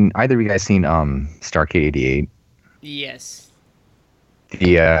seen? Either of you guys seen Starrcade '88? Yes.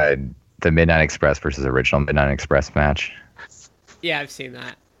 The Midnight Express versus original Midnight Express match. Yeah, I've seen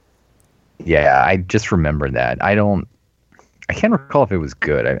that. Yeah, I just remember that. I can't recall if it was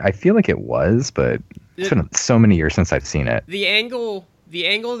good. I feel like it was, but it's been so many years since I've seen it. The angle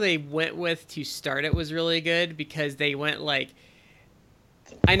they went with to start it was really good, because they went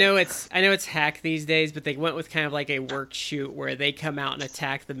I know it's hack these days, but they went with kind of like a work shoot where they come out and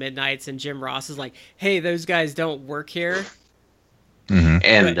attack the Midnights, and Jim Ross is like, "Hey, those guys don't work here." Mm-hmm.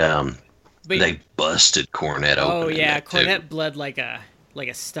 And they busted Cornette open. Oh yeah, Cornette bled like a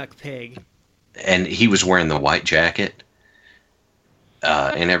stuck pig. And he was wearing the white jacket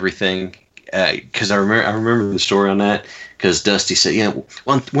and everything. Because I remember the story on that. Because Dusty said,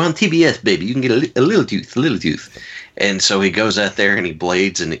 we're on TBS, baby. You can get a little tooth. And so he goes out there and he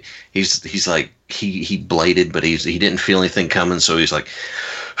blades, and he's like, he bladed, but he didn't feel anything coming. So he's like,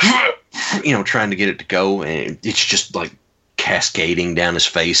 trying to get it to go, and it's just like cascading down his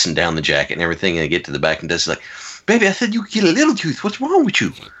face and down the jacket and everything. And they get to the back, and Dusty's like, baby, I said you could get a little tooth. What's wrong with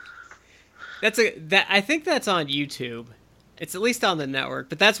you? I think that's on YouTube. It's at least on the network,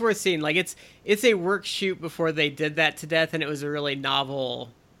 but that's worth seeing. Like it's a work shoot before they did that to death, and it was a really novel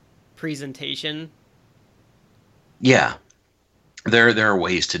presentation. Yeah, there are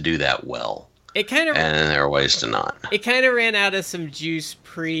ways to do that well. It kind of, and there are ways to not. It kind of ran out of some juice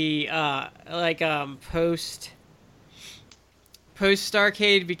post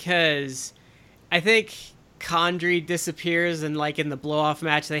Starrcade, because I think Condrey disappears, and in the blow-off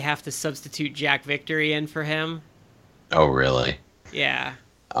match they have to substitute Jack Victory in for him. Oh, really? Yeah.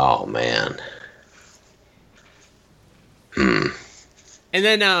 Oh, man. And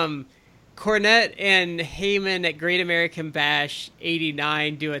then Cornette and Heyman at Great American Bash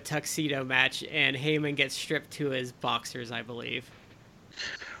 '89 do a tuxedo match, and Heyman gets stripped to his boxers, I believe.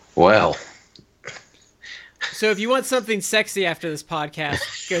 Well. So if you want something sexy after this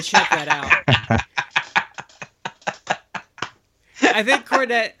podcast, go check that out. I think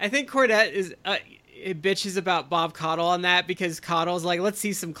Cornette is it bitches about Bob Caudle on that, because Caudle's like, let's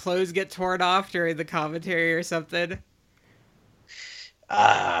see some clothes get torn off during the commentary or something.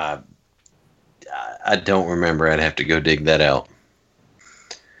 I don't remember. I'd have to go dig that out.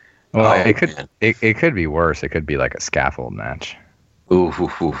 Well, it could be worse. It could be like a scaffold match.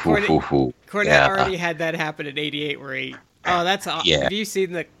 Cornette already had that happen in '88 where he... Oh, that's awesome. Yeah. Have you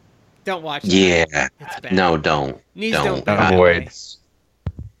seen the... Don't watch that. Yeah. It's bad. No, don't. Don't avoid.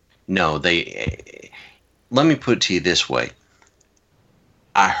 No, let me put it to you this way.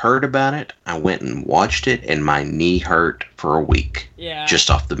 I heard about it, I went and watched it, and my knee hurt for a week. Yeah. Just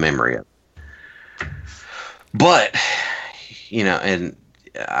off the memory of it. But, and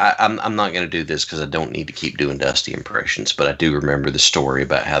I'm not going to do this because I don't need to keep doing Dusty impressions, but I do remember the story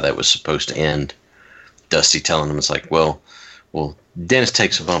about how that was supposed to end. Dusty telling him, it's like, well, Dennis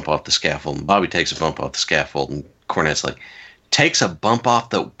takes a bump off the scaffold, and Bobby takes a bump off the scaffold, and Cornette's like, takes a bump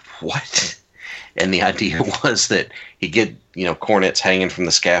off the what? And the idea was that he get, Cornette's hanging from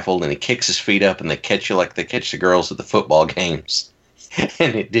the scaffold, and he kicks his feet up, and they catch you like they catch the girls at the football games.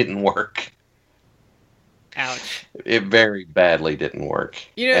 And it didn't work. Ouch. It very badly didn't work.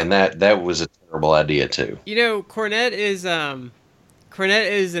 And that was a terrible idea, too. Cornette is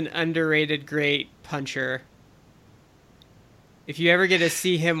an underrated great puncher. If you ever get to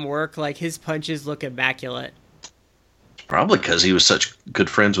see him work, like, his punches look immaculate. Probably because he was such good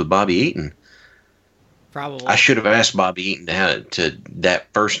friends with Bobby Eaton. Probably. I should have asked Bobby Eaton to that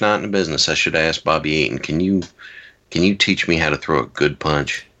first night in the business. I should have asked Bobby Eaton, can you teach me how to throw a good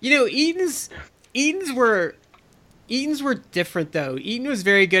punch? Eaton's were different though. Eaton was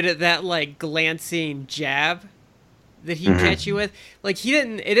very good at that like glancing jab that he'd catch you with. Like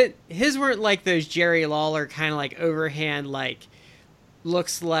his weren't like those Jerry Lawler kind of like overhand like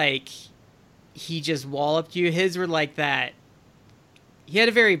looks like he just walloped you. His were like that. He had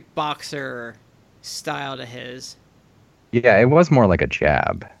a very boxer style to his. Yeah, it was more like a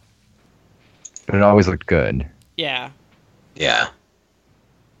jab, but it always looked good. Yeah. Yeah.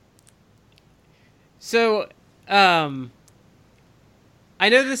 So, I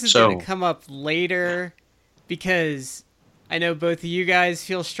know this is going to come up later because I know both of you guys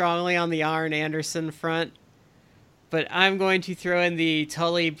feel strongly on the Arn Anderson front, but I'm going to throw in the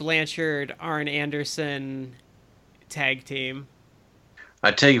Tully Blanchard Arn Anderson tag team.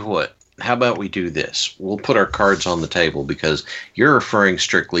 I tell you what, how about we do this? We'll put our cards on the table because you're referring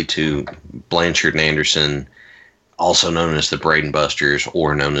strictly to Blanchard and Anderson, also known as the Braden Busters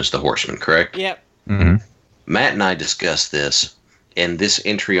or known as the Horsemen, correct? Yep. Mm-hmm. Matt and I discussed this, and this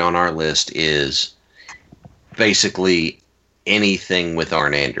entry on our list is basically anything with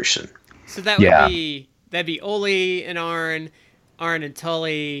Arn Anderson. So that'd be Ole and Arn and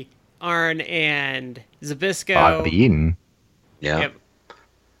Tully, Arn and Zbyszko. Bobby Eaton. Yeah. Yep.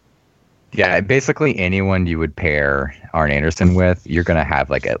 Yeah, basically anyone you would pair Arn Anderson with, you're going to have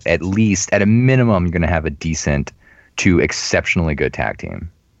like at least, at a minimum, you're going to have a decent to exceptionally good tag team.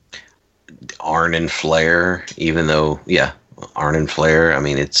 Arn and Flair, even though, Arn and Flair, I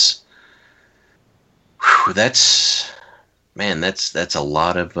mean, it's, that's a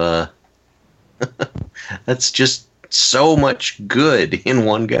lot of, that's just so much good in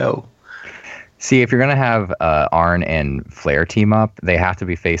one go. See, if you're going to have Arn and Flair team up, they have to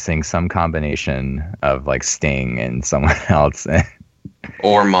be facing some combination of like Sting and someone else.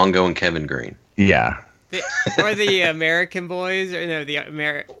 Or Mongo and Kevin Green. Yeah. Or the American boys, or no, the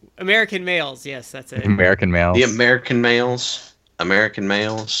American males. Yes, that's it. American males. The American males. American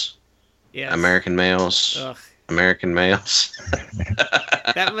males. Yes. American males. Ugh. American males.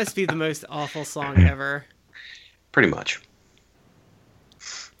 That must be the most awful song ever. Pretty much.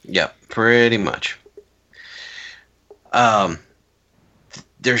 Yeah, pretty much.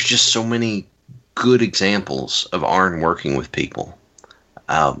 There's just so many good examples of Arn working with people.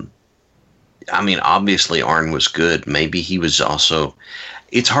 I mean, obviously Arn was good. Maybe he was also...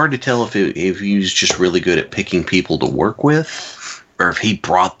 It's hard to tell if he was just really good at picking people to work with, or if he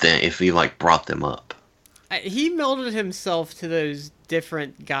brought them up. He melded himself to those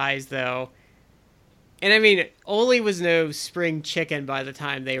different guys, though. And I mean, Ole was no spring chicken by the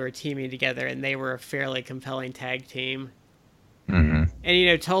time they were teaming together, and they were a fairly compelling tag team. Mm-hmm.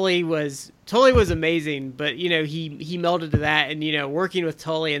 And Tully was amazing, but he melded to that, and working with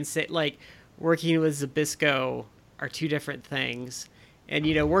Tully and working with Zbyszko are two different things, and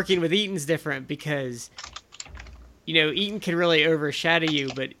working with Eaton's different because Eaton could really overshadow you,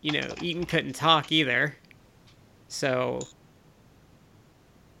 but Eaton couldn't talk either, so.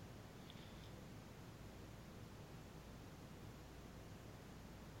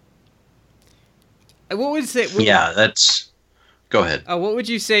 What would say? Go ahead. What would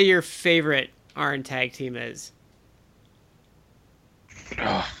you say your favorite Arn tag team is?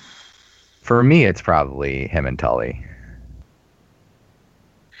 For me, it's probably him and Tully.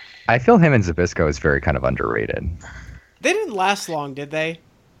 I feel him and Zbyszko is very kind of underrated. They didn't last long, did they?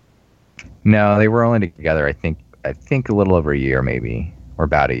 No, they were only together, I think a little over a year, maybe, or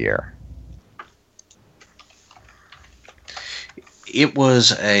about a year. It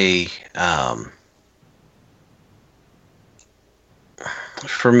was a...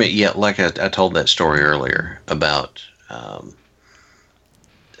 for me, yeah, like I told that story earlier about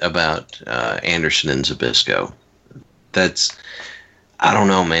Anderson and Zbyszko. That's, I don't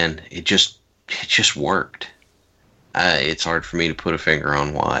know, man. It just worked. It's hard for me to put a finger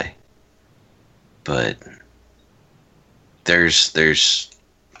on why, but there's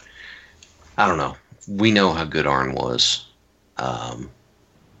I don't know. We know how good Arn was. I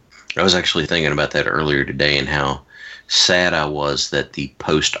was actually thinking about that earlier today and how sad I was that the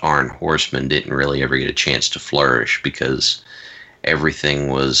post Arn Horseman didn't really ever get a chance to flourish because everything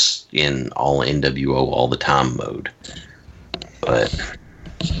was in all NWO all the time mode. But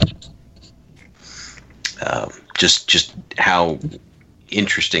just how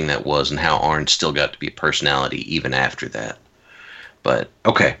interesting that was, and how Arn still got to be a personality even after that. But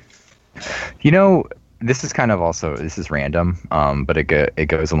okay, this is kind of also, this is random, but it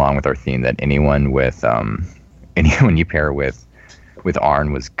goes along with our theme that anyone you pair with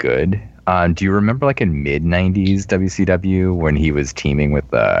Arn was good. Do you remember like in mid '90s WCW when he was teaming with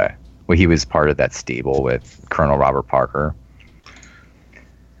when he was part of that stable with Colonel Robert Parker?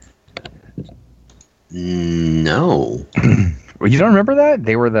 No. Well, you don't remember that?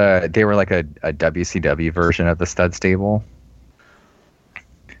 They were like a WCW version of the Stud Stable.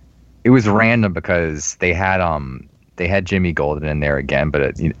 It was random because they had Jimmy Golden in there again,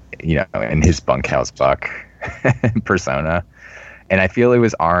 but in his Bunkhouse Buck persona, and I feel it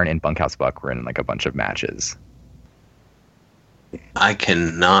was Arn and Bunkhouse Buck were in like a bunch of matches. I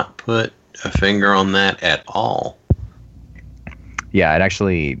cannot put a finger on that at all. Yeah, it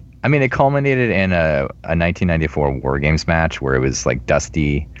actually. I mean, it culminated in a 1994 War Games match where it was like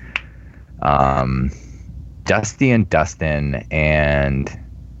Dusty and Dustin and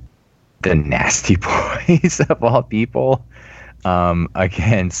the Nasty Boys of all people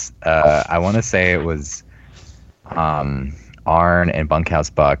against I want to say it was Arn and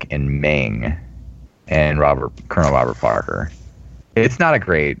Bunkhouse Buck and Ming and Colonel Robert Parker. It's not a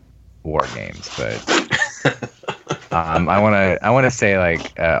great War Games, but I want to say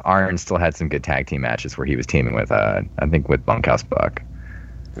like Arn still had some good tag team matches where he was teaming with I think with Bunkhouse Buck.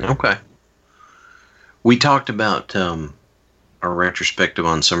 Okay. We talked about a retrospective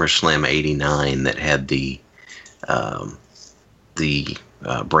on SummerSlam '89 that had the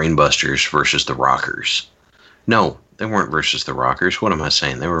Brainbusters versus the Rockers. No, they weren't versus the Rockers. What am I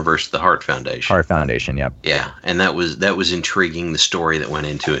saying? They were versus the Hart Foundation. Hart Foundation, yep. Yeah, and that was intriguing, the story that went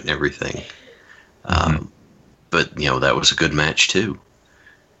into it and everything. But that was a good match too.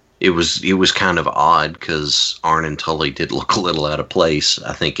 It was kind of odd because Arn and Tully did look a little out of place,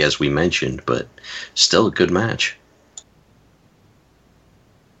 I think, as we mentioned, but still a good match.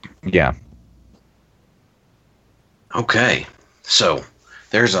 Yeah. Okay, so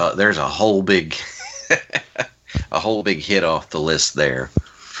there's a whole big a whole big hit off the list there.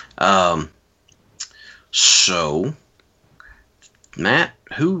 So Matt,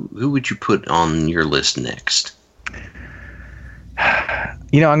 who would you put on your list next? I'm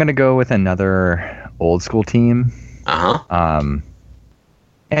going to go with another old school team. And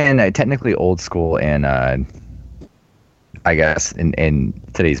technically old school in, I guess, in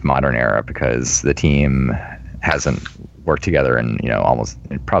today's modern era, because the team hasn't worked together in, almost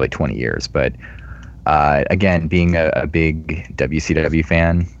probably 20 years. But again, being a big WCW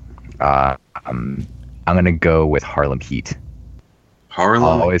fan, I'm going to go with Harlem Heat.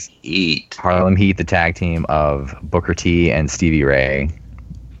 Harlem Heat, the tag team of Booker T and Stevie Ray.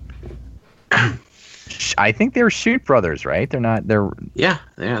 I think they're Shoot brothers, right? They're not. They're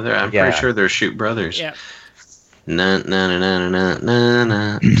I'm pretty sure they're Shoot brothers. Yeah. Na na na na na na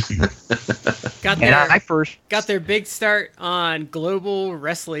na. Got their big start on Global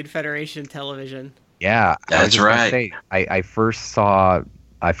Wrestling Federation television. Yeah, that's right. I first saw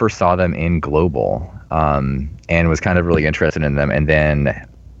them in Global, and was kind of really interested in them. And then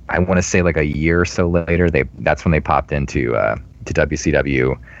I want to say like a year or so later, that's when they popped into to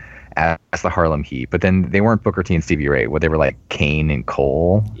WCW as the Harlem Heat. But then they weren't Booker T and Stevie Ray. They were like Kane and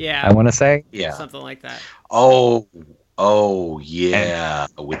Cole. Yeah, I want to say. Yeah, something like that. Oh yeah.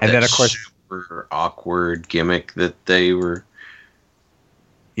 With that then of course super awkward gimmick that they were.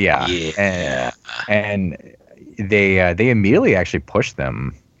 Yeah. And they immediately actually pushed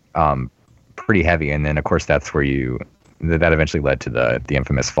them pretty heavy, and then of course that's where that eventually led to the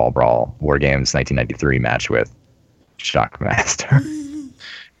infamous Fall Brawl War Games 1993 match with Shockmaster.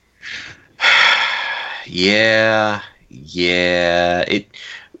 Yeah. To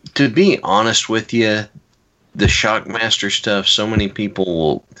be honest with you, the Shockmaster stuff, so many people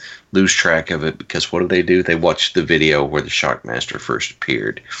will lose track of it because what do? They watch the video where the Shockmaster first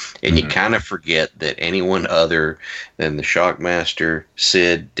appeared. And you kind of forget that anyone other than the Shockmaster,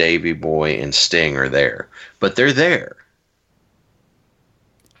 Sid, Davey Boy, and Sting are there. But they're there.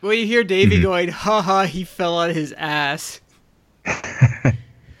 Well, you hear Davey going, haha, he fell on his ass.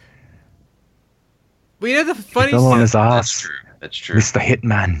 We know the funny fell on his ass. That's true. That's true. Mr.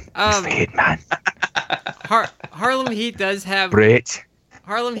 Hitman. Mr. Hitman. Harlem Heat does have... Brit.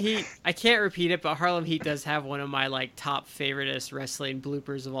 Harlem Heat, I can't repeat it, but Harlem Heat does have one of my top favoriteest wrestling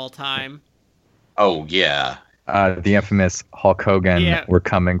bloopers of all time. Oh, yeah. The infamous Hulk Hogan, Yeah. "We're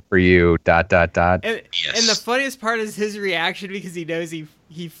coming for you." ... And, Yes. and the funniest part is his reaction because he knows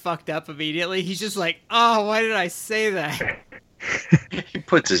he fucked up immediately. He's just like, "Oh, why did I say that?" He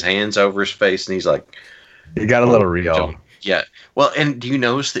puts his hands over his face and he's like, He got a little real. yeah. Well, and do you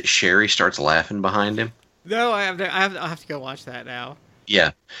notice that Sherry starts laughing behind him? No, I'll have to go watch that now.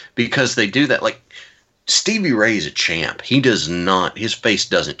 Yeah, because they do that. Like, Stevie Ray's a champ. He does not, his face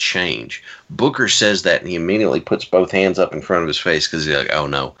doesn't change. Booker says that and he immediately puts both hands up in front of his face because he's like, oh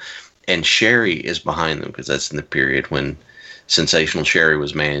no. And Sherry is behind them because that's in the period when Sensational Sherry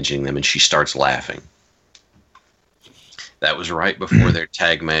was managing them and she starts laughing. That was right before their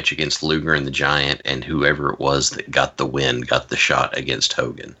tag match against Luger and the Giant, and whoever it was that got the win got the shot against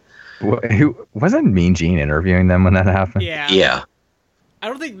Hogan. Who wasn't Mean Gene interviewing them when that happened? Yeah. Yeah, I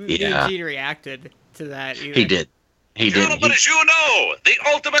don't think Yeah. Gene reacted to that either. he did. He did. Gentlemen, as you know, the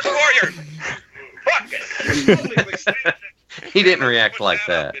Ultimate Warrior. He didn't react like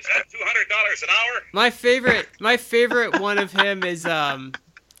that. Is that $200 an hour? My favorite one of him is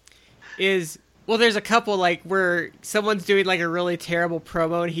well, there's a couple like where someone's doing like a really terrible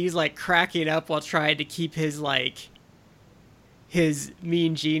promo and he's like cracking up while trying to keep his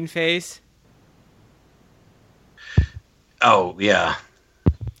Mean Gene face. Oh yeah,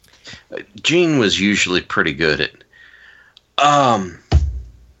 Gene was usually pretty good at.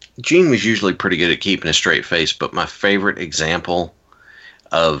 Gene was usually pretty good at keeping a straight face, but my favorite example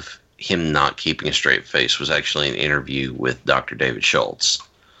of him not keeping a straight face was actually an interview with Dr. David Schultz.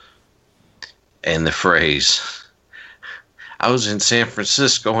 And the phrase, I was in San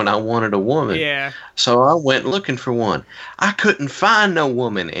Francisco and I wanted a woman. Yeah. So I went looking for one. I couldn't find no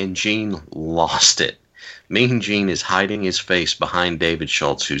woman, and Gene lost it. Mean Gene is hiding his face behind David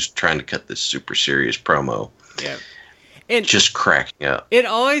Schultz, who's trying to cut this super serious promo. Yeah. And Just cracking up. it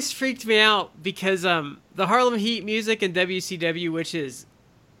always freaked me out because the Harlem Heat music in WCW, which is,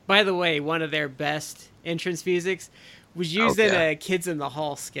 by the way, one of their best entrance musics, was used in yeah. a Kids in the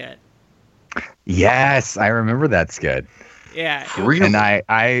Hall skit. Yes, I remember that skit. Yeah. Really? And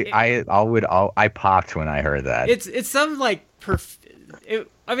I popped when I heard that. It's some like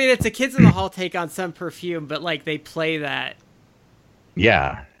I mean, it's a Kids in the Hall take on some perfume, but like they play that.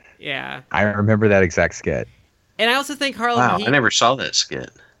 Yeah, Yeah. I remember that exact skit. And I also think Harlem Wow, Heat. I never saw that skit.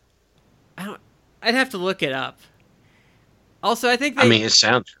 I'd have to look it up. Also, I think I mean, it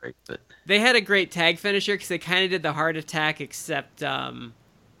sounds great, but they had a great tag finisher because they kind of did the heart attack, except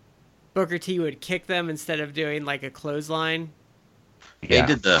Booker T would kick them instead of doing like a clothesline. they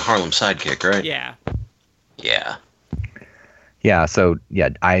did the Harlem Sidekick, right? Yeah. Yeah. Yeah, so yeah,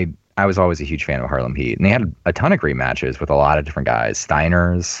 I was always a huge fan of Harlem Heat, and they had a ton of great matches with a lot of different guys: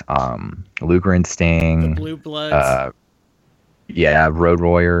 Steiners, Luger and The Sting, Blue Bloods, Road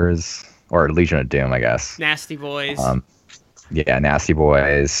Warriors, or Legion of Doom, I guess. Nasty Boys. Nasty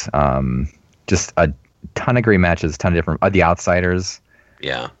Boys. Just a ton of great matches, a ton of different. The Outsiders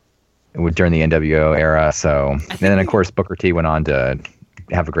Yeah. during the NWO era. So, and then of course Booker T went on to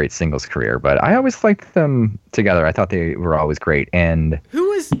have a great singles career, but I always liked them together. I thought they were always great, and Who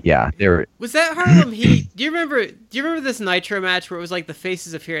was they were. was that Harlem Heat? Do you remember this Nitro match where it was like the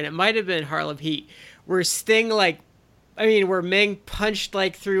Faces of Fear, and it might have been Harlem Heat, where Sting where Ming punched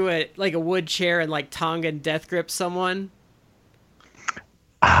like through a wood chair and like Tongan death gripped someone.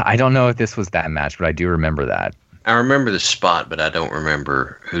 I don't know if this was that match, but I do remember that. I remember the spot, but I don't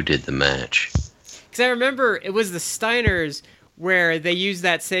remember who did the match. Because I remember it was the Steiners where they used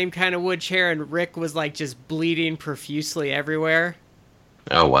that same kind of wood chair and Rick was like just bleeding profusely everywhere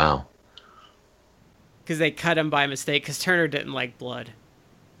Oh, wow. because they cut him by mistake because Turner didn't like blood.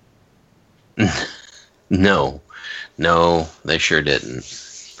 No, they sure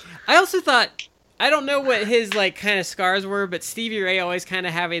didn't. I also thought, I don't know what his like kind of scars were, but Stevie Ray always kind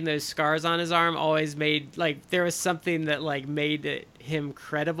of having those scars on his arm always made like there was something that like made him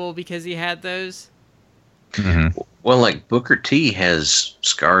credible because he had those. Mm-hmm. Well, like Booker T has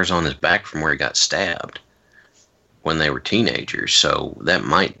scars on his back from where he got stabbed when they were teenagers, so that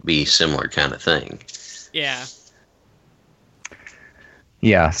might be similar kind of thing. Yeah.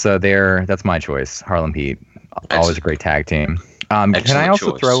 Yeah, so that's my choice. Harlem Heat, always a great tag team. Can I Excellent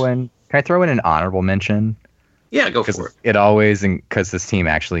also choice. throw in an honorable mention? Yeah, go Because for it. it always, because this team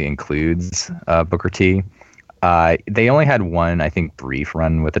actually includes Booker T. They only had one, I think, brief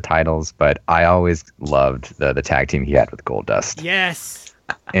run with the titles, but I always loved the tag team he had with Goldust Yes.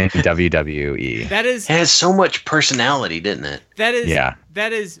 in WWE. That is It has so much personality, didn't it? that is Yeah.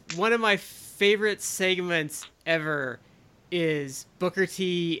 that is one of my favorite segments ever. Is Booker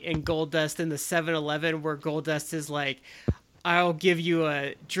T and Goldust in the 7-Eleven where Goldust is like, I'll give you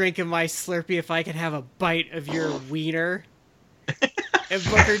a drink of my Slurpee if I can have a bite of your wiener. And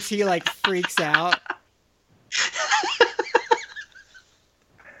Booker T like freaks out.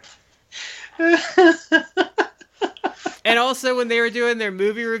 And also when they were doing their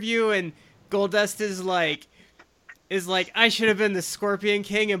movie review and Goldust is like, I should have been the Scorpion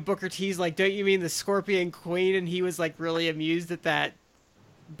King, and Booker T's like, don't you mean the Scorpion Queen? And he was like really amused at that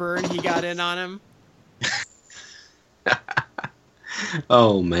burn he got in on him.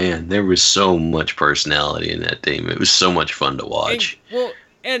 Oh man, there was so much personality in that team. It was so much fun to watch.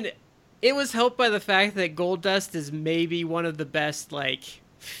 And it was helped by the fact that Goldust is maybe one of the best like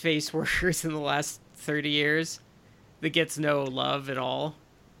face workers in the last 30 years that gets no love at all.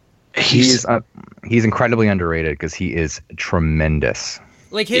 He's incredibly underrated because he is tremendous.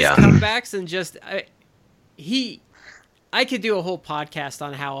 Like his comebacks and just I could do a whole podcast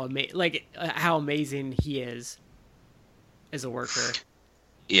on how amazing he is as a worker.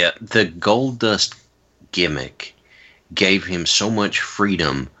 Yeah, the Goldust gimmick gave him so much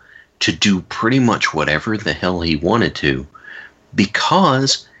freedom to do pretty much whatever the hell he wanted to,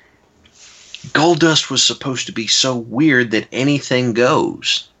 because Goldust was supposed to be so weird that anything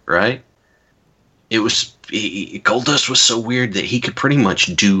goes, right? Goldust was so weird that he could pretty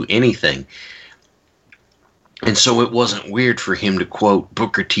much do anything. And so it wasn't weird for him to quote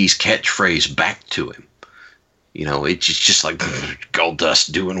Booker T's catchphrase back to him. You know, it's just like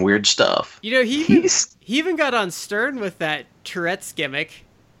Goldust doing weird stuff. You know, he even got on Stern with that Tourette's gimmick.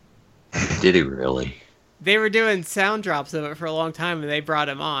 Did he really? They were doing sound drops of it for a long time, and they brought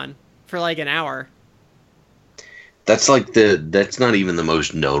him on for like an hour. That's not even the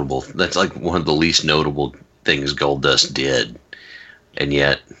most notable. That's like one of the least notable things Goldust did. And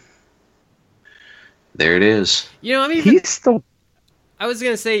yet, there it is. You know, I was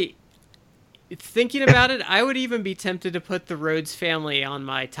going to say, thinking about it, I would even be tempted to put the Rhodes family on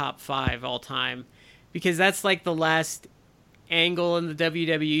my top 5 all time, because that's like the last angle in the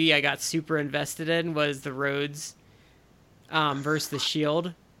WWE I got super invested in was the Rhodes versus the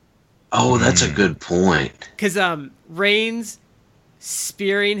Shield. Oh, that's a good point. Because Reigns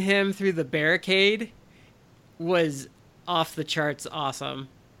spearing him through the barricade was off the charts awesome.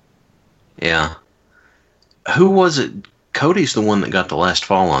 Yeah. Who was it? Cody's the one that got the last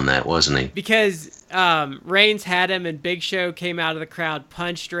fall on that, wasn't he? Because Reigns had him, and Big Show came out of the crowd,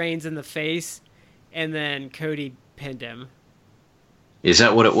 punched Reigns in the face, and then Cody pinned him. Is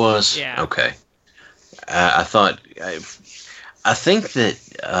that what it was? Yeah. Okay. I think that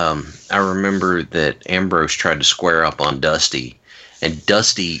I remember that Ambrose tried to square up on Dusty, and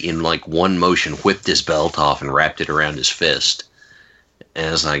Dusty, in like one motion, whipped his belt off and wrapped it around his fist. And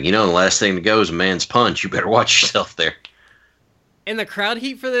I was like, the last thing to go is a man's punch. You better watch yourself there. And the crowd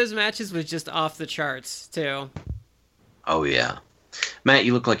heat for those matches was just off the charts, too. Oh, yeah. Matt,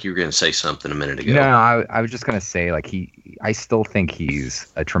 you look like you were going to say something a minute ago. No, I was just going to say, like, I still think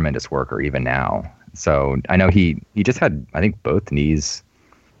he's a tremendous worker even now. So I know he just had, I think, both knees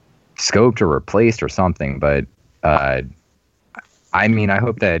scoped or replaced or something. But, I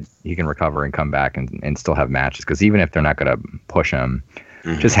hope that he can recover and come back and still have matches. Because even if they're not going to push him,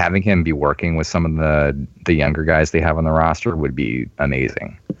 just having him be working with some of the younger guys they have on the roster would be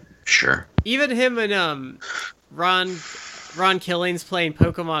amazing. Sure. Even him and Ron Killings playing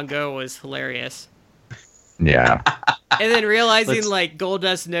Pokemon Go was hilarious. Yeah. And then realizing like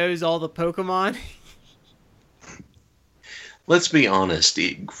Goldust knows all the Pokemon. Let's be honest.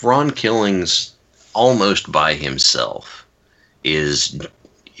 Ron Killings, almost by himself, is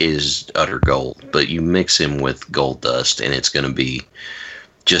utter gold. But you mix him with Goldust, and it's going to be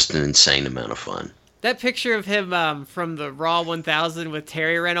just an insane amount of fun. That picture of him from the Raw 1000 with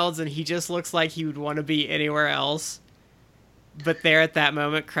Terry Reynolds, and he just looks like he would want to be anywhere else. But there at that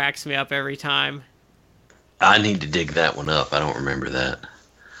moment cracks me up every time. I need to dig that one up. I don't remember that.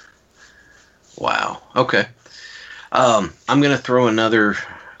 Wow. Okay. I'm going to throw another,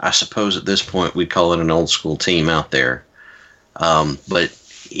 I suppose at this point we'd call it an old school team out there. But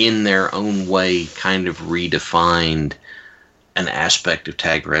in their own way kind of redefined an aspect of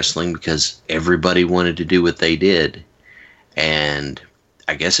tag wrestling because everybody wanted to do what they did. And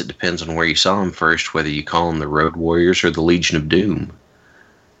I guess it depends on where you saw them first, whether you call them the Road Warriors or the Legion of Doom.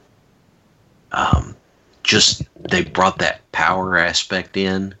 They brought that power aspect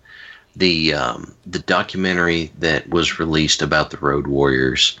in. The documentary that was released about the Road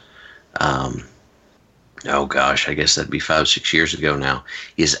Warriors, oh gosh, I guess that'd be 5-6 years ago now,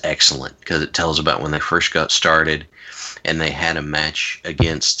 is excellent because it tells about when they first got started and they had a match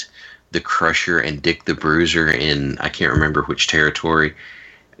against the Crusher and Dick the Bruiser in, I can't remember which territory.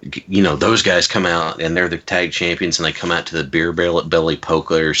 those guys come out and they're the tag champions and they come out to the beer belly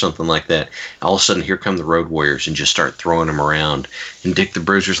polka or something like that. All of a sudden, here come the Road Warriors and just start throwing them around. And Dick the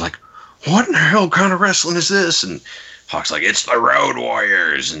Bruiser's like, what in the hell kind of wrestling is this? And Hawk's like, it's the Road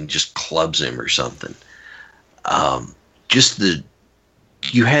Warriors, and just clubs him or something.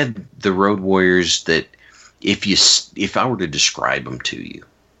 You had the Road Warriors that if I were to describe them to you,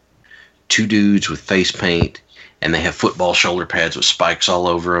 two dudes with face paint, and they have football shoulder pads with spikes all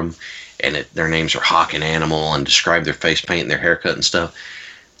over them, and their names are Hawk and Animal, and describe their face paint and their haircut and stuff,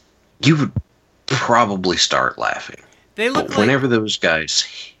 you would probably start laughing. They look but whenever those guys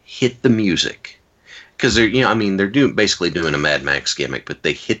hit the music, because they're basically doing a Mad Max gimmick, but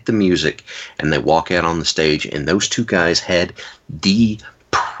they hit the music and they walk out on the stage, and those two guys had the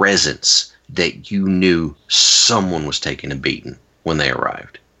presence that you knew someone was taking a beating when they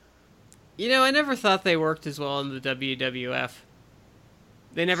arrived. I never thought they worked as well in the WWF.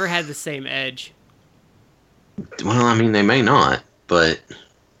 They never had the same edge. Well, they may not, but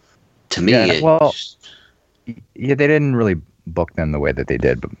to me, they didn't really book them the way that they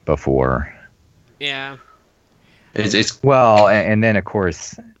did before. Yeah. It's well, and then of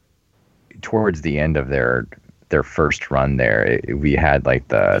course, towards the end of their first run there, we had like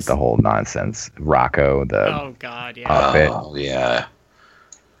the whole nonsense Rocco, oh god, yeah. Outfit. Oh yeah.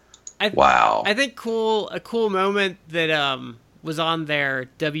 Wow. I think a cool moment that was on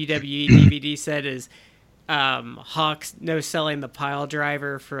their WWE DVD set is Hawk's no-selling the pile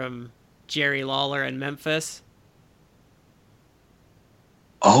driver from Jerry Lawler in Memphis.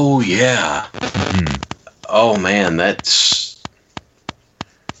 Oh yeah. Oh man, that's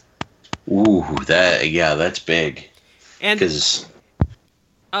that's big. And because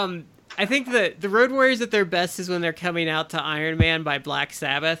I think that the Road Warriors at their best is when they're coming out to Iron Man by Black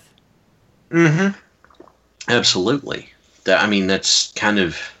Sabbath. Mm-hmm. Absolutely. That's kind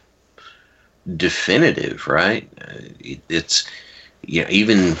of definitive, right? It's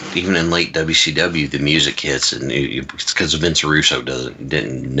even in late WCW, the music hits, and it's because Vince Russo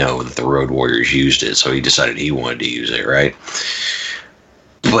didn't know that the Road Warriors used it, so he decided he wanted to use it, right?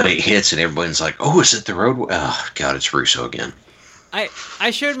 But it hits, and everyone's like, "Oh, is it the Road?" Oh God, it's Russo again.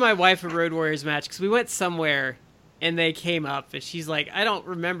 I showed my wife a Road Warriors match because we went somewhere and they came up, and she's like, I don't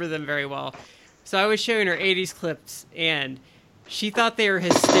remember them very well. So I was showing her 80s clips, and she thought they were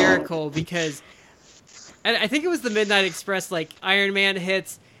hysterical because I think it was the Midnight Express, like Iron Man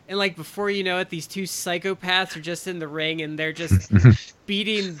hits, and like before you know it, these two psychopaths are just in the ring and they're just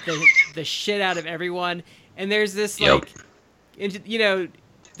beating the shit out of everyone. And there's this like,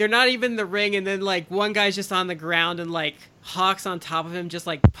 they're not even in the ring, and then like one guy's just on the ground and like Hawk's on top of him, just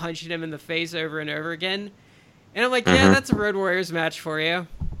like punching him in the face over and over again. And I'm like, yeah, that's a Road Warriors match for you.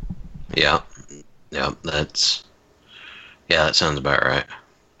 Yeah. That sounds about right.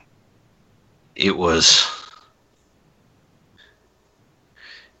 It was.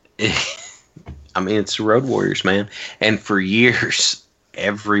 It's the Road Warriors, man. And for years,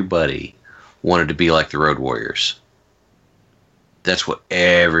 everybody wanted to be like the Road Warriors. That's what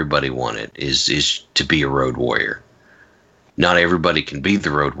everybody wanted, is to be a Road Warrior. Not everybody can be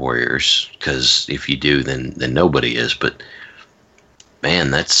the Road Warriors, because if you do, then nobody is. But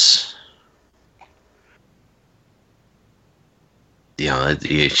man, that's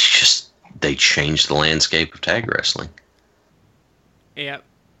it's just they changed the landscape of tag wrestling. Yep,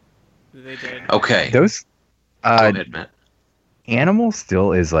 they did. Okay, those go ahead, Matt. Animal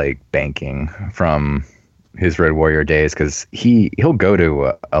still is like banking from his Road Warrior days, because he'll go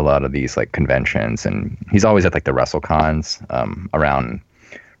to a lot of these like conventions, and he's always at like the WrestleCons around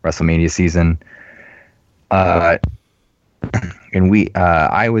WrestleMania season. And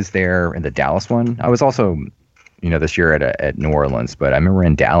I was there in the Dallas one. I was also, this year at New Orleans, but I remember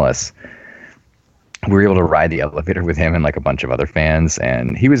in Dallas, we were able to ride the elevator with him and like a bunch of other fans,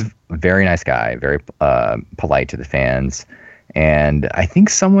 and he was a very nice guy, very polite to the fans. And I think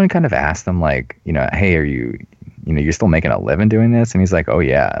someone kind of asked him, like, hey, are you, you're still making a living doing this? And he's like, oh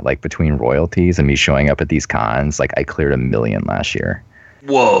yeah, like between royalties and me showing up at these cons, like I cleared $1 million last year.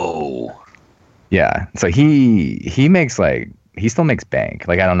 Whoa. Yeah. So he makes he still makes bank.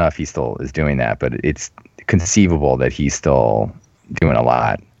 Like, I don't know if he still is doing that, but it's conceivable that he's still doing a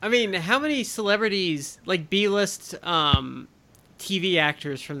lot. I mean, how many celebrities, like B-list TV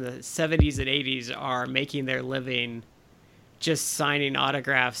actors from the 70s and 80s are making their living just signing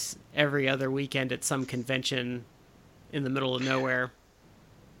autographs every other weekend at some convention in the middle of nowhere?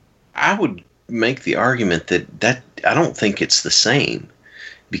 I would make the argument that I don't think it's the same,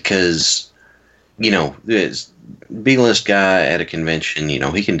 because, this B-list guy at a convention,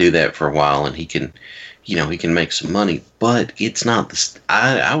 he can do that for a while, and he can he can make some money, but it's not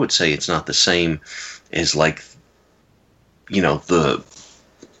I would say it's not the same as like, the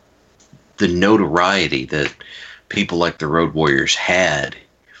notoriety that people like the Road Warriors had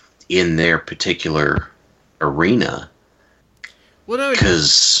in their particular arena. Well, no,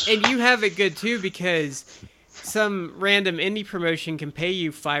 because and you have it good too, because some random indie promotion can pay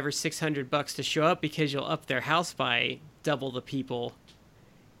you $500 or $600 to show up because you'll up their house by double the people,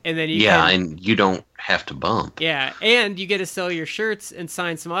 and then and you don't have to bump. Yeah, and you get to sell your shirts and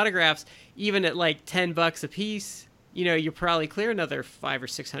sign some autographs, even at like $10 a piece. You'll probably clear another $500 or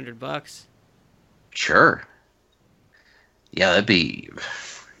 $600. Sure. Yeah, that'd be.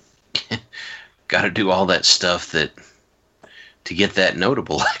 Got to do all that stuff to get that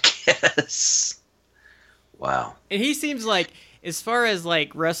notable, I guess. Wow. And he seems like, as far as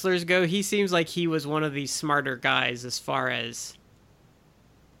like wrestlers go, he seems like he was one of the smarter guys as far as,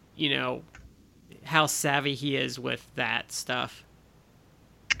 how savvy he is with that stuff.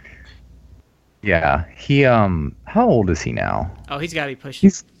 Yeah, he how old is he now? Oh, he's got to be pushing.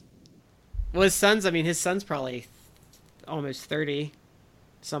 He's Well, his son's probably almost 30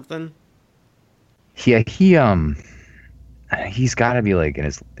 something. Yeah, he's got to be like in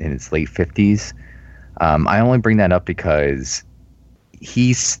his late 50s. I only bring that up because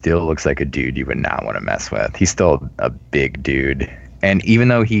he still looks like a dude you would not want to mess with. He's still a big dude, and even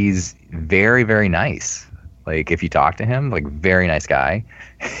though he's very, very nice, like if you talk to him, like very nice guy,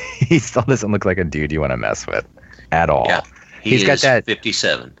 he still doesn't look like a dude you want to mess with at all. Yeah, he's got that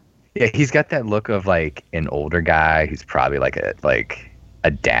 57. Yeah, he's got that look of like an older guy who's probably like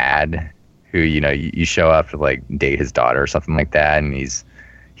a dad who, you show up to like date his daughter or something like that, and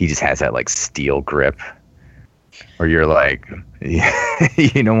he just has that like steel grip where you're like,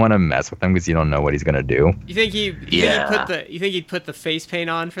 you don't want to mess with him because you don't know what he's gonna do. You think you think he'd put the face paint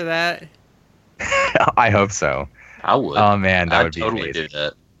on for that? I hope so. I would. Oh man, that would be totally amazing. do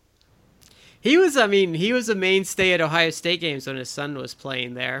that. He was a mainstay at Ohio State games when his son was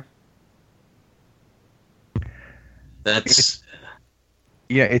playing there. That's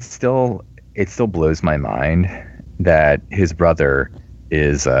It still blows my mind that his brother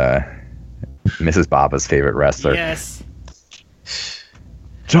is Mrs. Baba's favorite wrestler. Yes.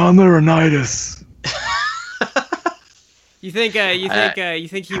 John Laurinaitis. You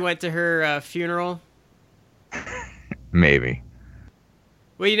think he went to her funeral? Maybe.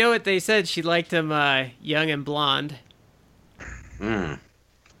 Well, you know what they said? She liked him young and blonde.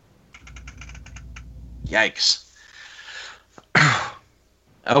 Yikes.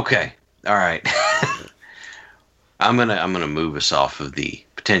 Okay. All right. I'm gonna move us off of the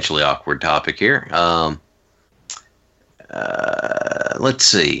potentially awkward topic here. Let's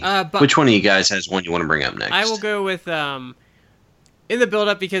see. Which one of you guys has one you want to bring up next? I will go with in the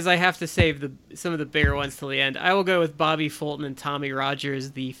build-up, because I have to save some of the bigger ones till the end. I will go with Bobby Fulton and Tommy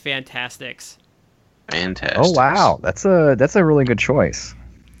Rogers, the Fantastics. Fantastic. Oh wow, that's a really good choice.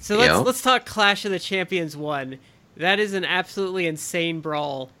 So let's talk Clash of the Champions 1. That is an absolutely insane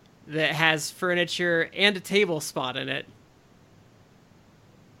brawl that has furniture and a table spot in it.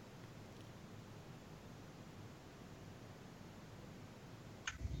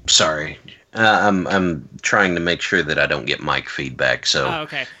 Sorry, I'm trying to make sure that I don't get mic feedback. So,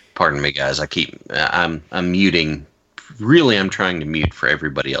 okay. Pardon me, guys. I'm muting. Really, I'm trying to mute for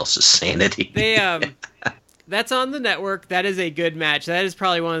everybody else's sanity. That's on the network. That is a good match. That is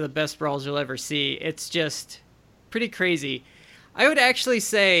probably one of the best brawls you'll ever see. It's just pretty crazy. I would actually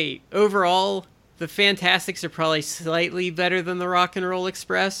say overall, the Fantastics are probably slightly better than the Rock and Roll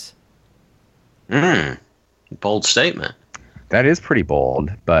Express. Bold statement. That is pretty bold,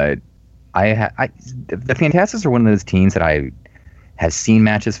 but the Fantastics are one of those teams that I have seen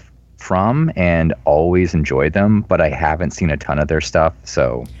matches from and always enjoyed them, but I haven't seen a ton of their stuff.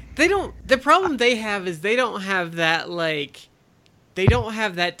 So the problem they have is they don't have that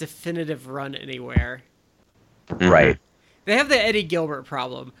definitive run anywhere. Right. They have the Eddie Gilbert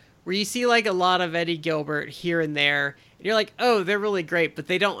problem, where you see like a lot of Eddie Gilbert here and there, and you're like, oh, they're really great, but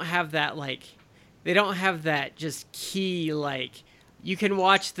they don't have that just key, like, you can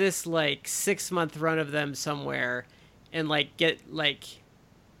watch this like 6-month run of them somewhere and like get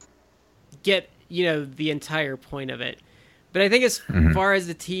the entire point of it. But I think as far as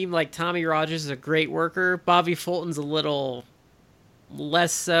the team, like, Tommy Rogers is a great worker. Bobby Fulton's a little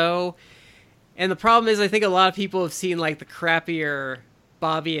less so. And the problem is, I think a lot of people have seen like the crappier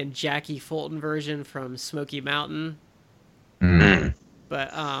Bobby and Jackie Fulton version from Smoky Mountain.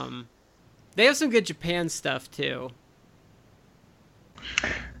 But they have some good Japan stuff too.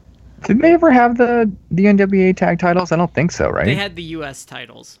 Did they ever have the NWA tag titles? I don't think so, right? They had the U.S.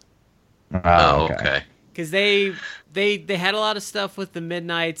 titles. Oh, okay. because they had a lot of stuff with the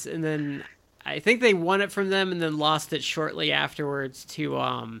Midnights, and then I think they won it from them, and then lost it shortly afterwards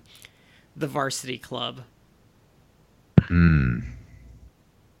to the Varsity Club. You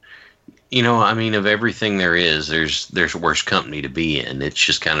know, I mean, of everything there is, there's worse company to be in. It's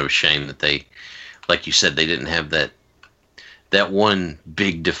just kind of a shame that they, like you said, they didn't have that one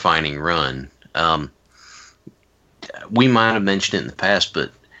big defining run. We might have mentioned it in the past,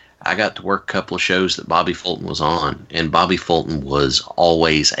 but I got to work a couple of shows that Bobby Fulton was on, and Bobby Fulton was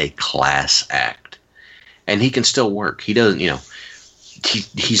always a class act. And he can still work. He doesn't,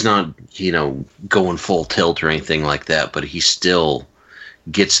 he's not, going full tilt or anything like that, but he still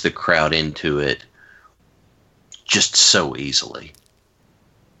gets the crowd into it just so easily.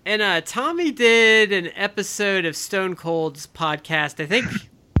 And Tommy did an episode of Stone Cold's podcast, I think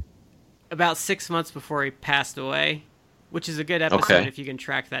about 6 months before he passed away, which is a good episode if you can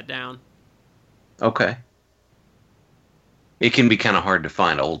track that down. Okay. It can be kind of hard to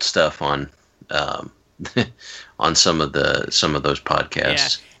find old stuff on on some of those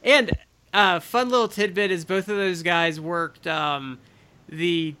podcasts. Yeah. And fun little tidbit is both of those guys worked the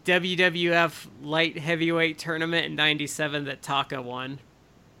WWF light heavyweight tournament in '97 that Taka won.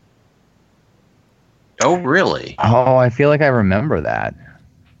 Oh, really? Oh, I feel like I remember that.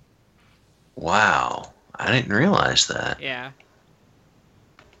 Wow. I didn't realize that. Yeah.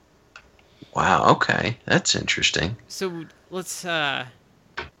 Wow, okay. That's interesting. So let's I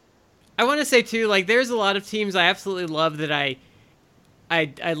want to say too, like, there's a lot of teams I absolutely love that I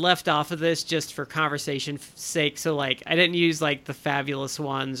left off of this just for conversation's sake. So, like, I didn't use, like, the Fabulous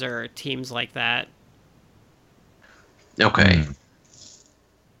Ones or teams like that. Okay.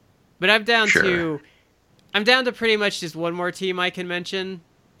 But I'm down to pretty much just one more team I can mention.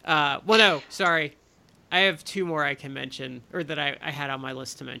 Well, no, sorry. I have two more I can mention, or that I had on my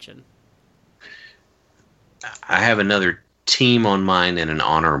list to mention. I have another team on mine and an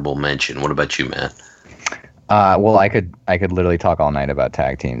honorable mention. What about you, Matt? Well, I could literally talk all night about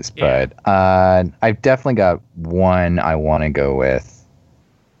tag teams, but I've definitely got one I want to go with,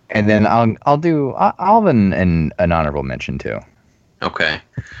 and then I'll have an honorable mention too. Okay.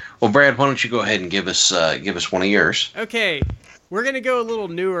 Well, Brad, why don't you go ahead and give us one of yours? Okay, we're gonna go a little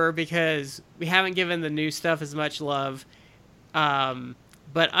newer because we haven't given the new stuff as much love,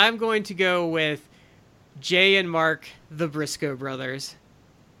 but I'm going to go with Jay and Mark, the Briscoe brothers.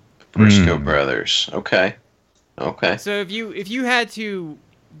 Briscoe brothers. Okay. So if you had to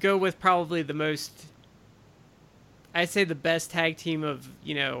go with probably the most, I'd say the best tag team of,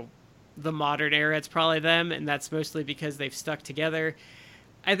 the modern era, it's probably them, and that's mostly because they've stuck together.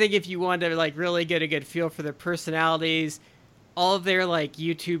 I think if you wanted to, like, really get a good feel for their personalities, all of their, like,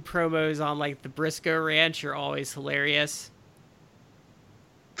 YouTube promos on, like, the Briscoe Ranch are always hilarious.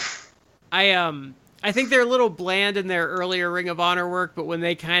 I think they're a little bland in their earlier Ring of Honor work, but when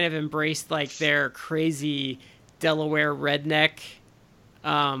they kind of embraced, like, their crazy Delaware redneck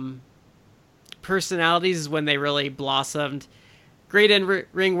personalities is when they really blossomed. Great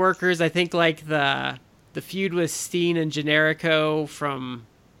in-ring workers. I think, like, the feud with Steen and Generico from,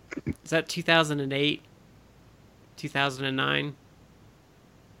 is that 2008? 2009?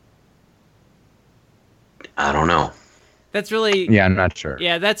 I don't know. That's really... Yeah, I'm not sure.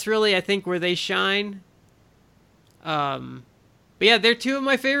 Yeah, that's really, I think, where they shine. But yeah, they're two of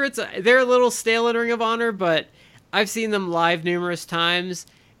my favorites. They're a little stale in Ring of Honor, but I've seen them live numerous times,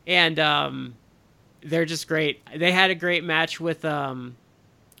 and they're just great. They had a great match with one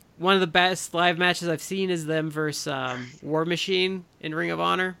of the best live matches I've seen is them versus War Machine in Ring of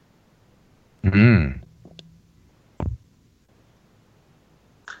Honor.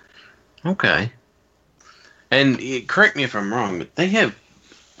 Okay. And correct me if I'm wrong, but they have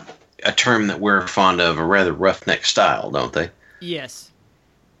a term that we're fond of, a rather roughneck style, don't they? Yes.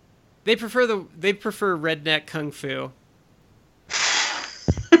 They prefer redneck kung fu.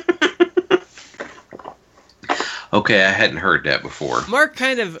 Okay, I hadn't heard that before. Mark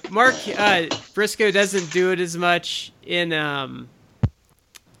Briscoe doesn't do it as much in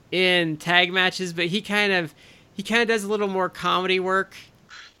tag matches, but he kind of does a little more comedy work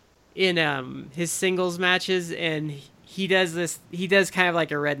in his singles matches, and he does kind of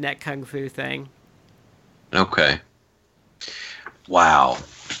like a redneck kung fu thing. Okay. Wow.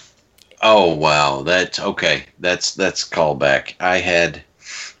 Oh wow, that's okay. That's callback. I had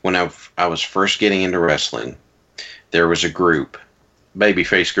when I was first getting into wrestling, there was a group,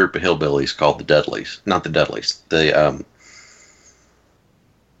 babyface group of hillbillies called the Dudleys. Not the Dudleys, the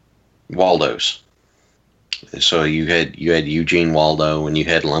Waldos. So you had Eugene Waldo and you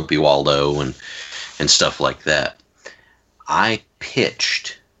had Lumpy Waldo and stuff like that. I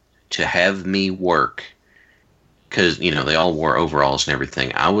pitched to have me work because they all wore overalls and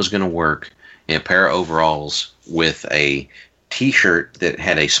everything. I was going to work in a pair of overalls with a T-shirt that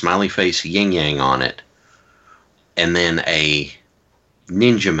had a smiley face yin yang on it, and then a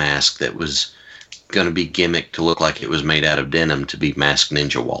ninja mask that was going to be gimmicked to look like it was made out of denim to be Masked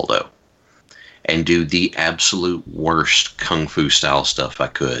Ninja Waldo, and do the absolute worst kung fu style stuff I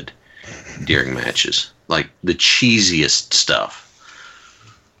could during matches, like the cheesiest stuff.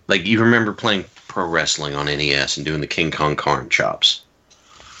 Like, you remember playing pro wrestling on NES and doing the King Kong Karn chops,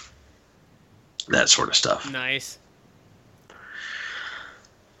 that sort of stuff. Nice.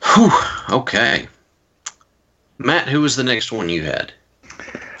 Whew, okay. Matt, who was the next one you had?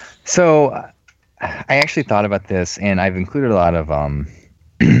 So I actually thought about this, and I've included a lot of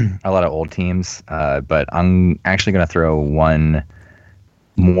old teams, but I'm actually going to throw one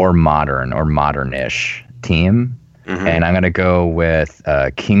more modern or modern-ish team, and I'm going to go with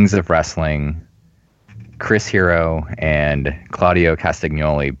Kings of Wrestling, Chris Hero, and Claudio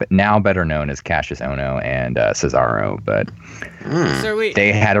Castagnoli, but now better known as Cassius Ono and Cesaro. But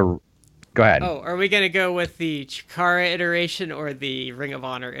they had a... Go ahead. Oh, are we going to go with the Chikara iteration or the Ring of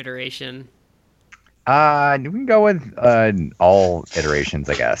Honor iteration? We can go with all iterations,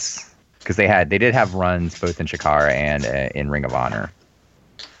 I guess, because they did have runs both in Chikara and in Ring of Honor.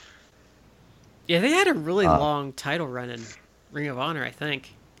 Yeah, they had a really long title run in Ring of Honor, I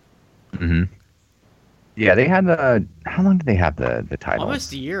think. Mm-hmm. Yeah, they had how long did they have the titles?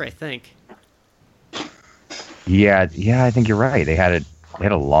 Almost a year, I think. Yeah, I think you're right. They had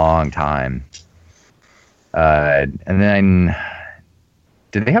a long time. And then,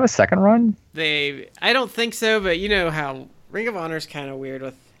 did they have a second run? I don't think so, but you know how Ring of Honor's kind of weird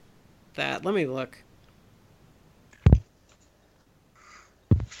with that. Let me look.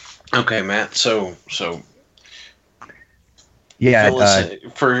 Okay, Matt. So yeah.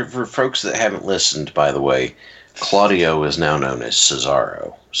 For folks that haven't listened, by the way, Claudio is now known as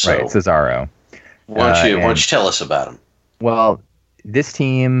Cesaro. So right, Cesaro. Why don't you tell us about him? Well, this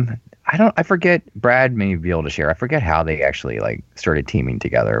team, I forget. Brad may be able to share. I forget how they actually started teaming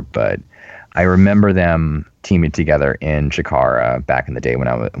together, but I remember them teaming together in Chikara back in the day when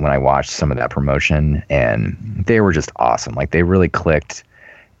I watched some of that promotion, and they were just awesome. Like, they really clicked.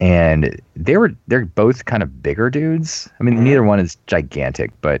 And they're both kind of bigger dudes. I mean, neither one is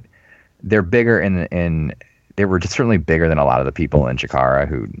gigantic, but they're bigger and they were just certainly bigger than a lot of the people in Chikara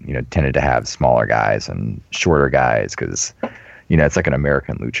who, tended to have smaller guys and shorter guys because, it's like an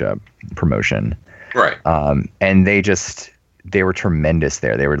American lucha promotion. Right. And they were tremendous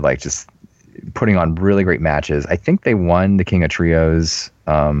there. They were just putting on really great matches. I think they won the King of Trios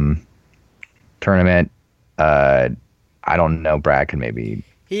tournament. I don't know. Brad can maybe...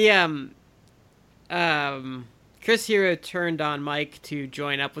 He, Chris Hero turned on Mike to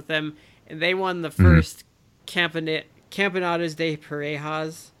join up with them, and they won the first Campeonatos de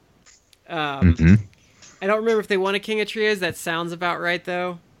Parejas. I don't remember if they won a King of Trios. That sounds about right,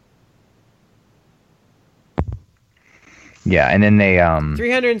 though. Yeah, and then they...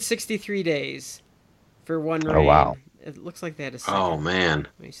 363 days for one reign. Oh, wow. It looks like they had a second. Oh, man.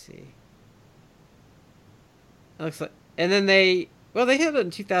 Let me see. It looks like... And then they had it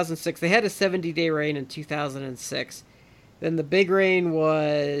in 2006. They had a 70-day reign in 2006. Then the big reign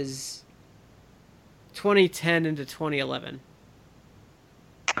was 2010 into 2011.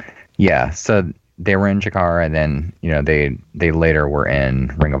 Yeah, so they were in Chikara, and then they later were in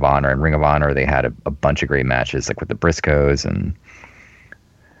Ring of Honor. In Ring of Honor, they had a bunch of great matches, like with the Briscoes and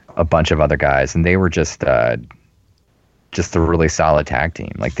a bunch of other guys, and they were just a really solid tag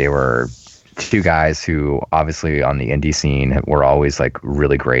team. Like, they were two guys who obviously on the indie scene were always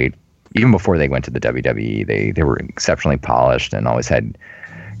really great. Even before they went to the WWE, they were exceptionally polished and always had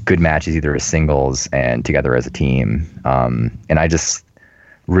good matches, either as singles and together as a team. And I just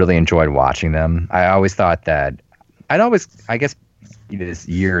really enjoyed watching them. I always thought that I guess this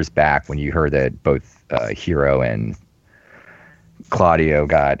years back when you heard that both Hero and Claudio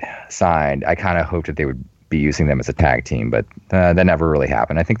got signed, I kind of hoped that they would be using them as a tag team, but that never really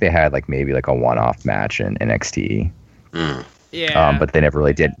happened. I think they had maybe a one-off match in NXT. Yeah. But they never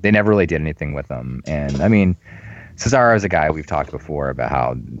really did. They never really did anything with them. And I mean, Cesaro is a guy we've talked before about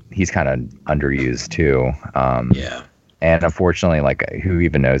how he's kind of underused too. Yeah. And unfortunately, who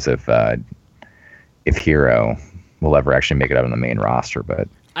even knows if Hero will ever actually make it out on the main roster? But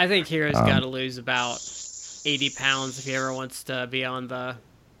I think Hero's got to lose about 80 pounds if he ever wants to be on the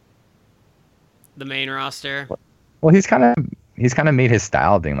main roster. Well, he's kind of made his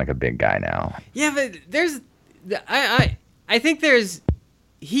style being a big guy now. Yeah, but I think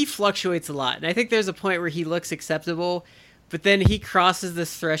he fluctuates a lot, and I think there's a point where he looks acceptable, but then he crosses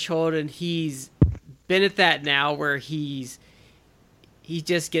this threshold and he's been at that now where he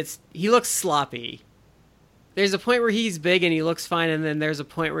looks sloppy. There's a point where he's big and he looks fine, and then there's a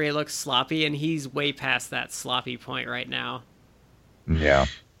point where he looks sloppy, and he's way past that sloppy point right now. Yeah.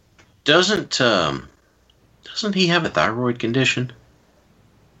 Doesn't he have a thyroid condition?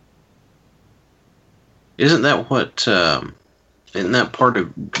 Isn't that what? Isn't that part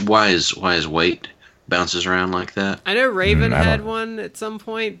of why his weight bounces around like that? I know Raven I had don't- one at some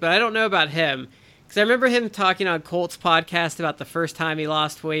point, but I don't know about him. Because I remember him talking on Colt's podcast about the first time he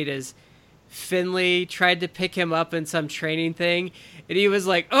lost weight is Finley tried to pick him up in some training thing, and he was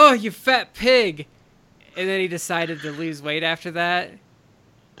like, "Oh, you fat pig," and then he decided to lose weight after that.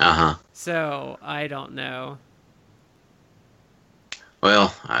 Uh-huh. So I don't know.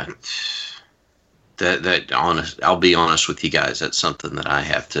 Well, I'll be honest with you guys. That's something that I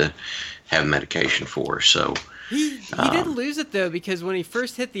have to have medication for. So He did lose it though, because when he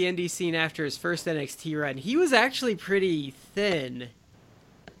first hit the indie scene after his first NXT run, he was actually pretty thin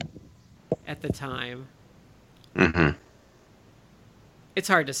at the time. Mm-hmm. It's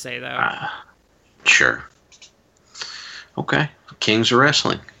hard to say though. Sure. Okay. Kings of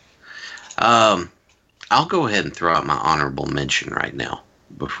Wrestling. I'll go ahead and throw out my honorable mention right now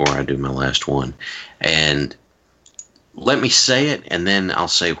before I do my last one. And let me say it, and then I'll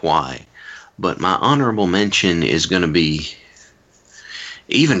say why. But my honorable mention is going to be,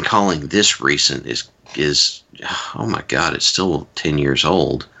 even calling this recent is oh my God, it's still 10 years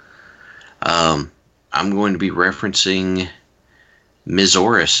old. I'm going to be referencing Miz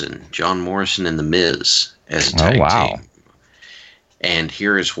Morrison, John Morrison and The Miz as a tag team. And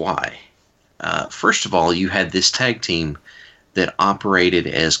here is why. First of all, you had this tag team that operated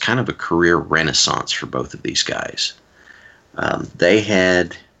as kind of a career renaissance for both of these guys.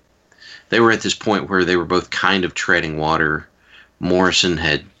 They were at this point where they were both kind of treading water. Morrison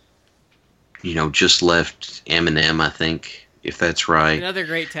had, just left Eminem, I think, if that's right. Another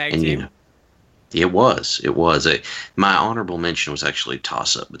great tag And, team. It was. My honorable mention was actually a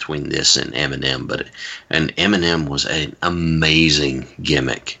toss-up between this and Eminem, and Eminem was an amazing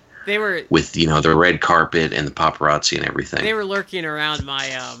gimmick. They were With, the red carpet and the paparazzi and everything. they were lurking around my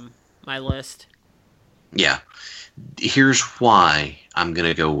my list. Yeah. Here's why I'm going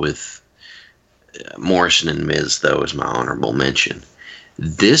to go with Morrison and Miz, though, as my honorable mention.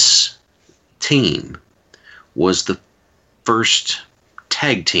 This team was the first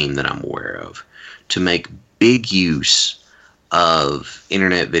tag team that I'm aware of to make big use of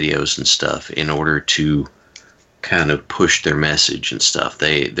internet videos and stuff in order to kind of push their message and stuff.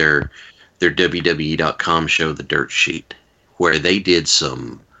 Their WWE.com show, The Dirt Sheet, where they did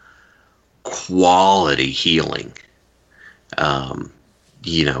some quality healing.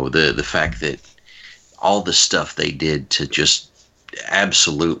 The fact that all the stuff they did to just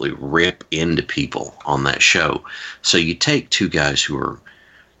absolutely rip into people on that show. So you take two guys who are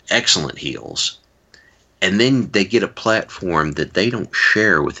excellent heels, and then they get a platform that they don't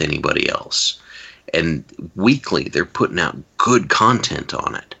share with anybody else. And weekly, they're putting out good content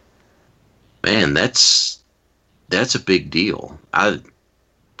on it. Man, that's a big deal. I'm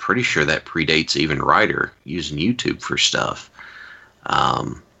pretty sure that predates even Ryder using YouTube for stuff.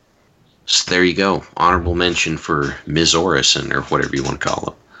 So there you go. Honorable mention for Miz Morrison, or whatever you want to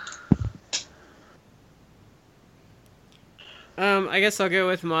call him. I guess I'll go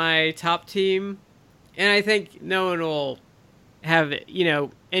with my top team, and I think no one will have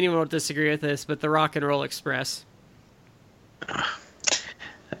anyone will disagree with this, but the Rock and Roll Express.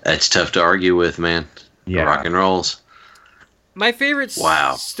 That's tough to argue with, man. Yeah. Rock and rolls. My favorite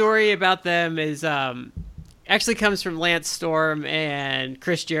Wow. story about them is actually comes from Lance Storm and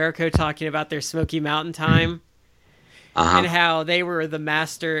Chris Jericho talking about their Smoky Mountain time and how they were the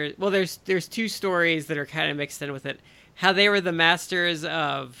master. Well, there's two stories that are kind of mixed in with it. How they were the masters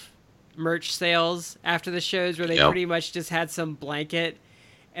of merch sales after the shows, where they pretty much just had some blanket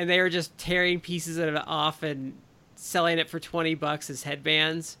and they were just tearing pieces of it off and selling it for $20 as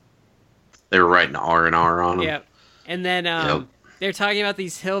headbands. They were writing R&R on them. Yep. And then they're talking about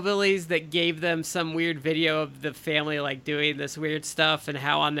these hillbillies that gave them some weird video of the family like doing this weird stuff, and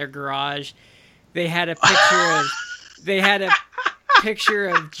how on their garage they had a picture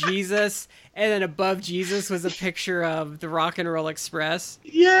of Jesus, and then above Jesus was a picture of the Rock and Roll Express.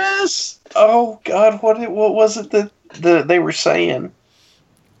 Yes. Oh God, what was it that they were saying?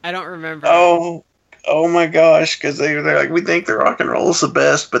 I don't remember. Oh my gosh, because they're like, we think the Rock and Roll is the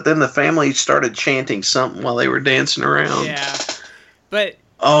best, but then the family started chanting something while they were dancing around. Yeah. But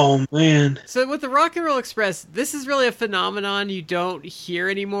oh man. so with the Rock and Roll Express, this is really a phenomenon you don't hear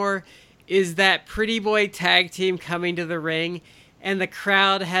anymore, is that Pretty Boy tag team coming to the ring and the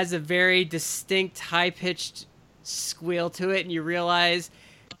crowd has a very distinct high-pitched squeal to it, and you realize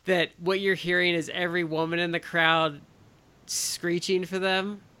that what you're hearing is every woman in the crowd screeching for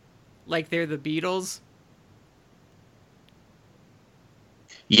them like they're the Beatles.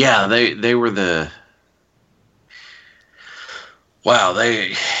 Yeah, they were the wow,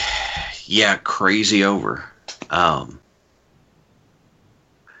 crazy over.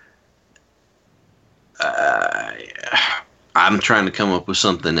 I'm trying to come up with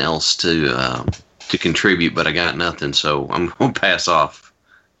something else to contribute, but I got nothing, so I'm gonna pass off.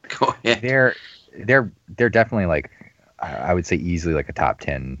 Go ahead. They're definitely like, I would say easily like a top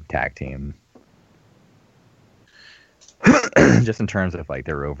 10 tag team. Just in terms of like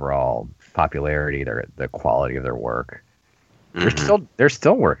their overall popularity, the quality of their work. Mm-hmm. They're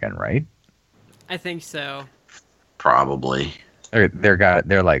still working, right? I think so. Probably.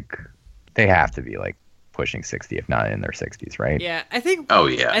 They're like, they have to be like pushing 60, if not in their 60s, right? Yeah, I think. Oh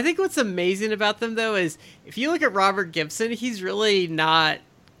yeah. I think what's amazing about them though is if you look at Robert Gibson, he's really not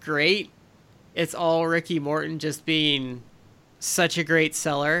great. It's all Ricky Morton just being such a great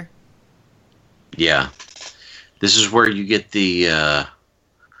seller. Yeah. This is where you get the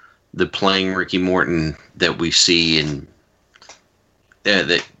playing Ricky Morton that we see, and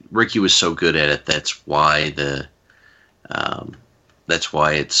that Ricky was so good at it. That's why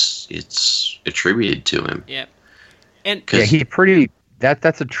it's attributed to him. Yep. And yeah,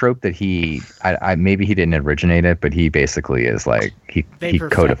 that's a trope that I maybe he didn't originate it, but he basically is like he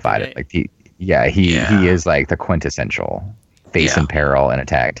codified it. Like he is like the quintessential face and peril in a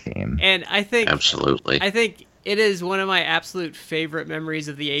tag team. And I think it is one of my absolute favorite memories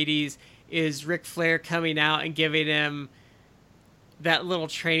of the 80s is Ric Flair coming out and giving him that little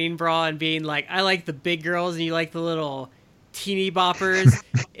training bra and being like, I like the big girls and you like the little teeny boppers.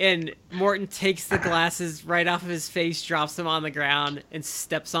 And Morton takes the glasses right off of his face, drops them on the ground, and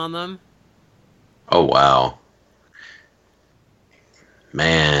steps on them. Oh, wow.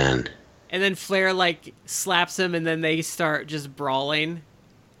 Man. And then Flair, like, slaps him, and then they start just brawling.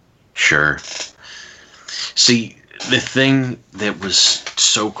 Sure. See, the thing that was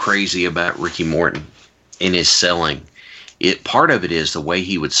so crazy about Ricky Morton in his selling, part of it is the way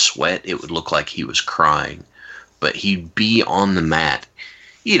he would sweat. It would look like he was crying. But he'd be on the mat,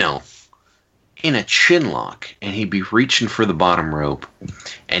 in a chin lock, and he'd be reaching for the bottom rope,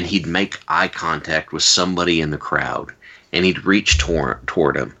 and he'd make eye contact with somebody in the crowd, and he'd reach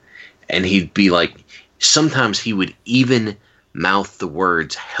toward him, and he'd be like, sometimes he would even mouth the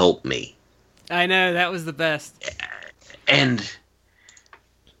words, "Help me." I know, that was the best. And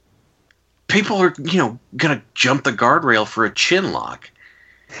people are, gonna jump the guardrail for a chin lock.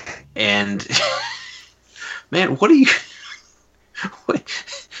 And man, how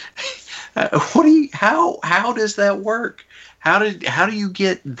does that work? How do you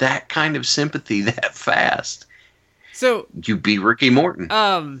get that kind of sympathy that fast? So you be Ricky Morton.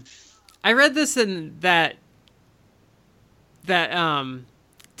 I read this in that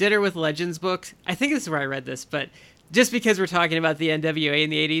Dinner with Legends book. I think this is where I read this, but just because we're talking about the NWA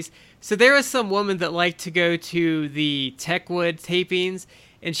in the 80s. So there was some woman that liked to go to the Techwood tapings,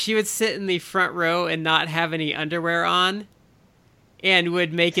 and she would sit in the front row and not have any underwear on and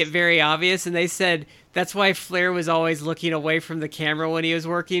would make it very obvious. And they said that's why Flair was always looking away from the camera when he was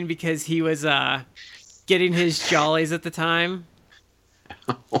working, because he was getting his jollies at the time.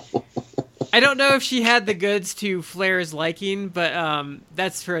 I don't know if she had the goods to Flair's liking, but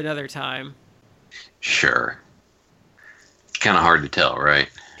that's for another time. Sure. Kind of hard to tell, right?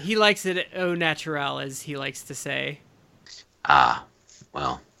 He likes it au naturel, as he likes to say. Ah,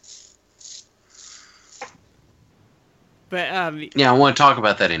 well. But yeah, I won't talk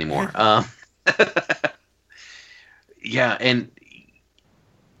about that anymore. Yeah, and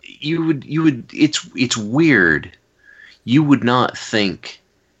you would it's weird. You would not think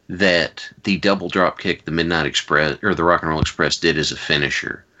that the double drop kick the Midnight Express or the Rock and Roll Express did as a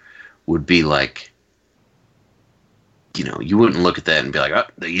finisher would be like, you wouldn't look at that and be like, oh,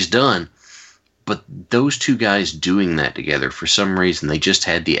 he's done. But those two guys doing that together, for some reason, they just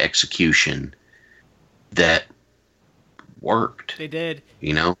had the execution that worked. They did.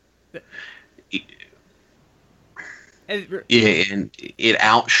 Yeah, and it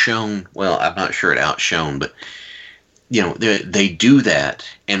outshone, well, I'm not sure it outshone, but they do that,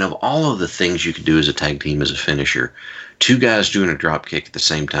 and of all of the things you could do as a tag team as a finisher, two guys doing a drop kick at the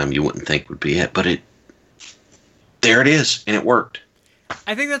same time you wouldn't think would be it, but there it is, and it worked.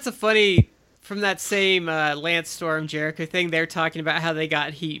 I think that's a funny, from that same Lance Storm Jericho thing, they're talking about how they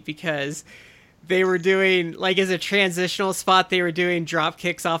got heat because they were doing, like, as a transitional spot, they were doing drop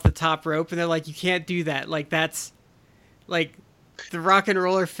kicks off the top rope, and they're like, you can't do that. Like, that's, like, the Rock and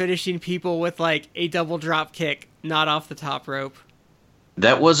Roller finishing people with like a double drop kick, not off the top rope.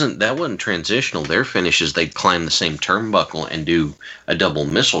 That wasn't transitional. Their finishes, they'd climb the same turnbuckle and do a double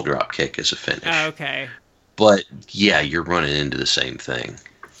missile drop kick as a finish. Oh, okay. But yeah, you're running into the same thing.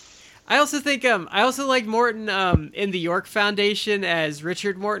 I also think I also like Morton in the York Foundation as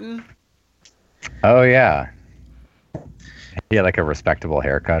Richard Morton. Oh yeah. He had like a respectable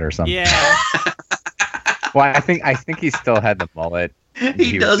haircut or something. Yeah. Well, I think he still had the mullet.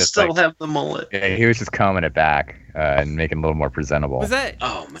 He was does just, still like, have the mullet. Yeah, he was just combing it back and making it a little more presentable. Was that?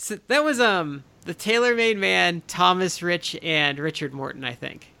 Oh man. So that was the Tailor-Made Man, Thomas Rich, and Richard Morton, I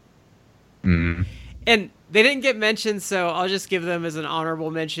think. Mm. And they didn't get mentioned, so I'll just give them as an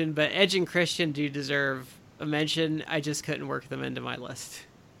honorable mention. But Edge and Christian do deserve a mention. I just couldn't work them into my list.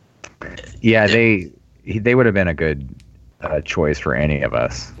 Yeah, they would have been a good choice for any of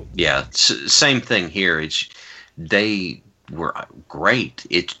us. Yeah, same thing here. They were great.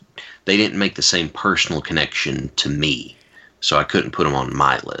 They didn't make the same personal connection to me, so I couldn't put them on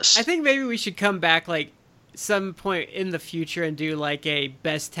my list. I think maybe we should come back like some point in the future and do like a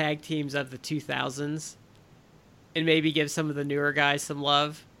best tag teams of the 2000s, and maybe give some of the newer guys some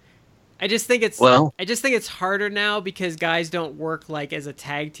love. I just think it's harder now because guys don't work like as a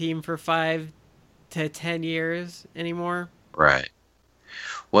tag team for 5 to 10 years anymore. Right.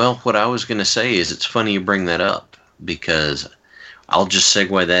 Well, what I was going to say is it's funny you bring that up because I'll just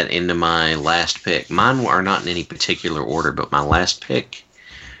segue that into my last pick. Mine are not in any particular order, but my last pick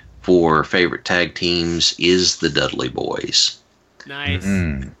for favorite tag teams is the Dudley Boys. Nice.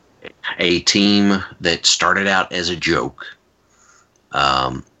 Mm. A team that started out as a joke,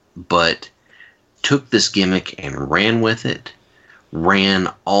 but took this gimmick and ran with it, ran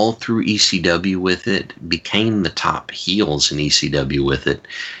all through ECW with it, became the top heels in ECW with it,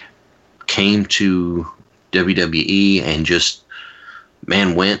 came to WWE and just,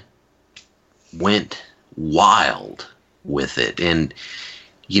 man, went wild with it. And,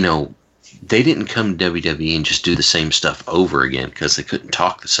 you know, they didn't come to WWE and just do the same stuff over again because they couldn't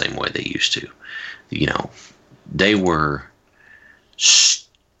talk the same way they used to. You know, they were just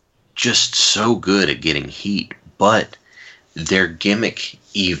so good at getting heat, but their gimmick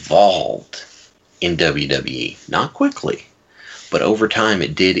evolved in WWE. Not quickly, but over time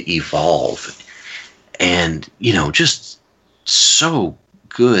it did evolve. And, you know, just so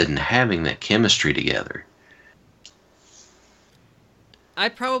good and having that chemistry together. I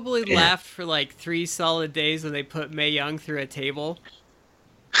probably laughed for like 3 solid days when they put Mae Young through a table.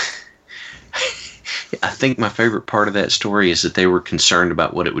 I think my favorite part of that story is that they were concerned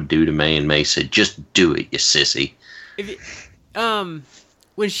about what it would do to Mae, and Mae said, "Just do it, you sissy."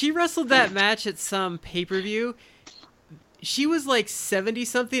 When she wrestled that match at some pay-per-view, she was like 70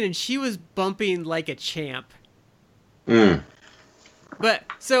 something and she was bumping like a champ. But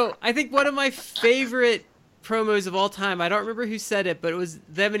so I think one of my favorite promos of all time, I don't remember who said it, but it was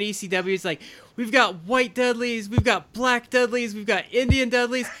them in ECW. It's like, we've got white Dudleys, we've got black Dudleys, we've got Indian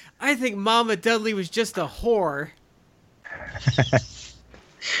Dudleys. I think Mama Dudley was just a whore.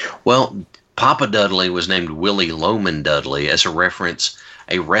 Well, Papa Dudley was named Willie Loman Dudley as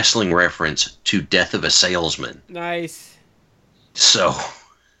a wrestling reference to Death of a Salesman. Nice. So,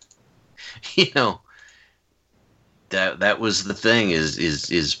 you know, that was the thing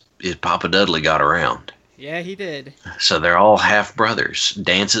is Papa Dudley got around. Yeah, he did. So they're all half brothers.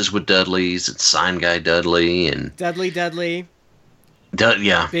 Dances with Dudleys. It's Sign Guy Dudley and Dudley.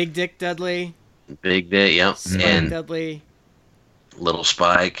 Yeah. Big Dick Dudley. Big Dick. Yep. Spike And Dudley. Little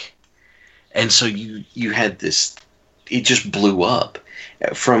Spike. And so you had this. It just blew up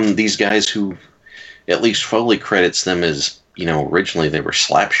from these guys who, at least Foley credits them as, you know, originally they were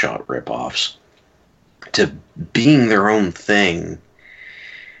Slapshot ripoffs, to being their own thing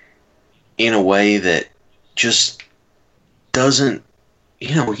in a way that just doesn't,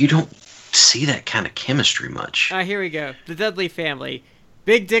 you know, you don't see that kind of chemistry much. Here we go. The Dudley family.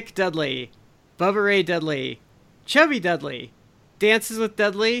 Big Dick Dudley. Bubba Ray Dudley. Chubby Dudley. Dances with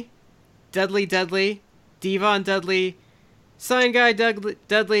Dudley. Dudley. Devon Dudley. Sign Guy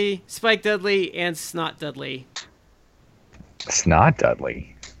Dudley. Spike Dudley. And Snot Dudley. Snot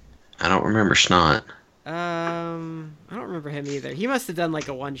Dudley? I don't remember Snot. I don't remember him either. He must have done like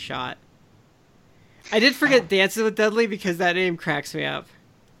a one shot. I did forget Dances with Dudley because that name cracks me up.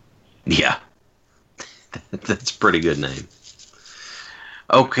 Yeah. That's a pretty good name.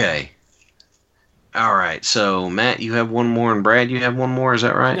 Okay. All right. So, Matt, you have one more, and Brad, you have one more. Is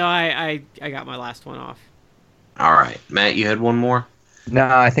that right? No, I got my last one off. All right. Matt, you had one more? No,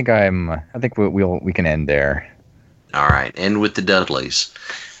 I think we can end there. All right. End with the Dudleys.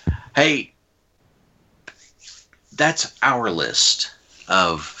 Hey, that's our list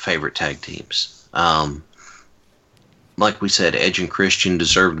of favorite tag teams. Like we said, Edge and Christian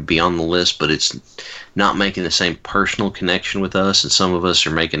deserve to be on the list, but it's not making the same personal connection with us, and some of us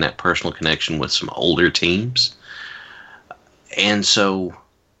are making that personal connection with some older teams. And so,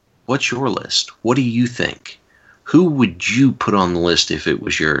 what's your list? What do you think? Who would you put on the list if it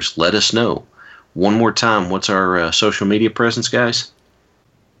was yours? Let us know. One more time, what's our social media presence, guys?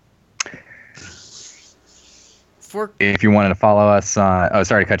 If you wanted to follow us on,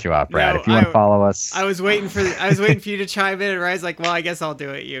 sorry to cut you off, Brad. If you want to follow us, I was waiting for you to chime in, and Ryan's like, "Well, I guess I'll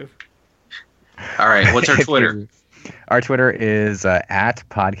do it." You. All right. What's our Twitter? Our Twitter is at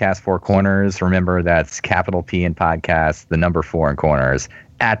Podcast Four Corners. Remember, that's capital P in podcast, the number 4 in corners.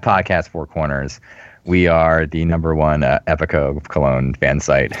 At Podcast Four Corners. We are the number 1 Epico Cologne fan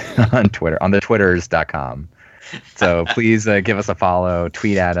site on Twitter, on the twitters.com. So please give us a follow,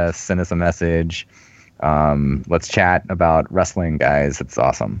 tweet at us, send us a message. Let's chat about wrestling, guys. It's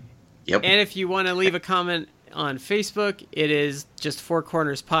awesome. Yep. And if you want to leave a comment on Facebook, it is just Four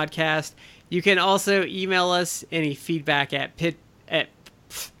Corners Podcast. You can also email us any feedback at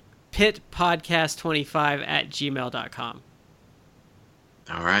pitpodcast25@gmail.com.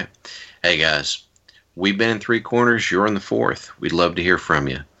 All right. Hey, guys. We've been in 3 corners. You're in the 4th. We'd love to hear from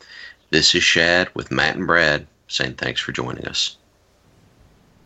you. This is Shad with Matt and Brad saying thanks for joining us.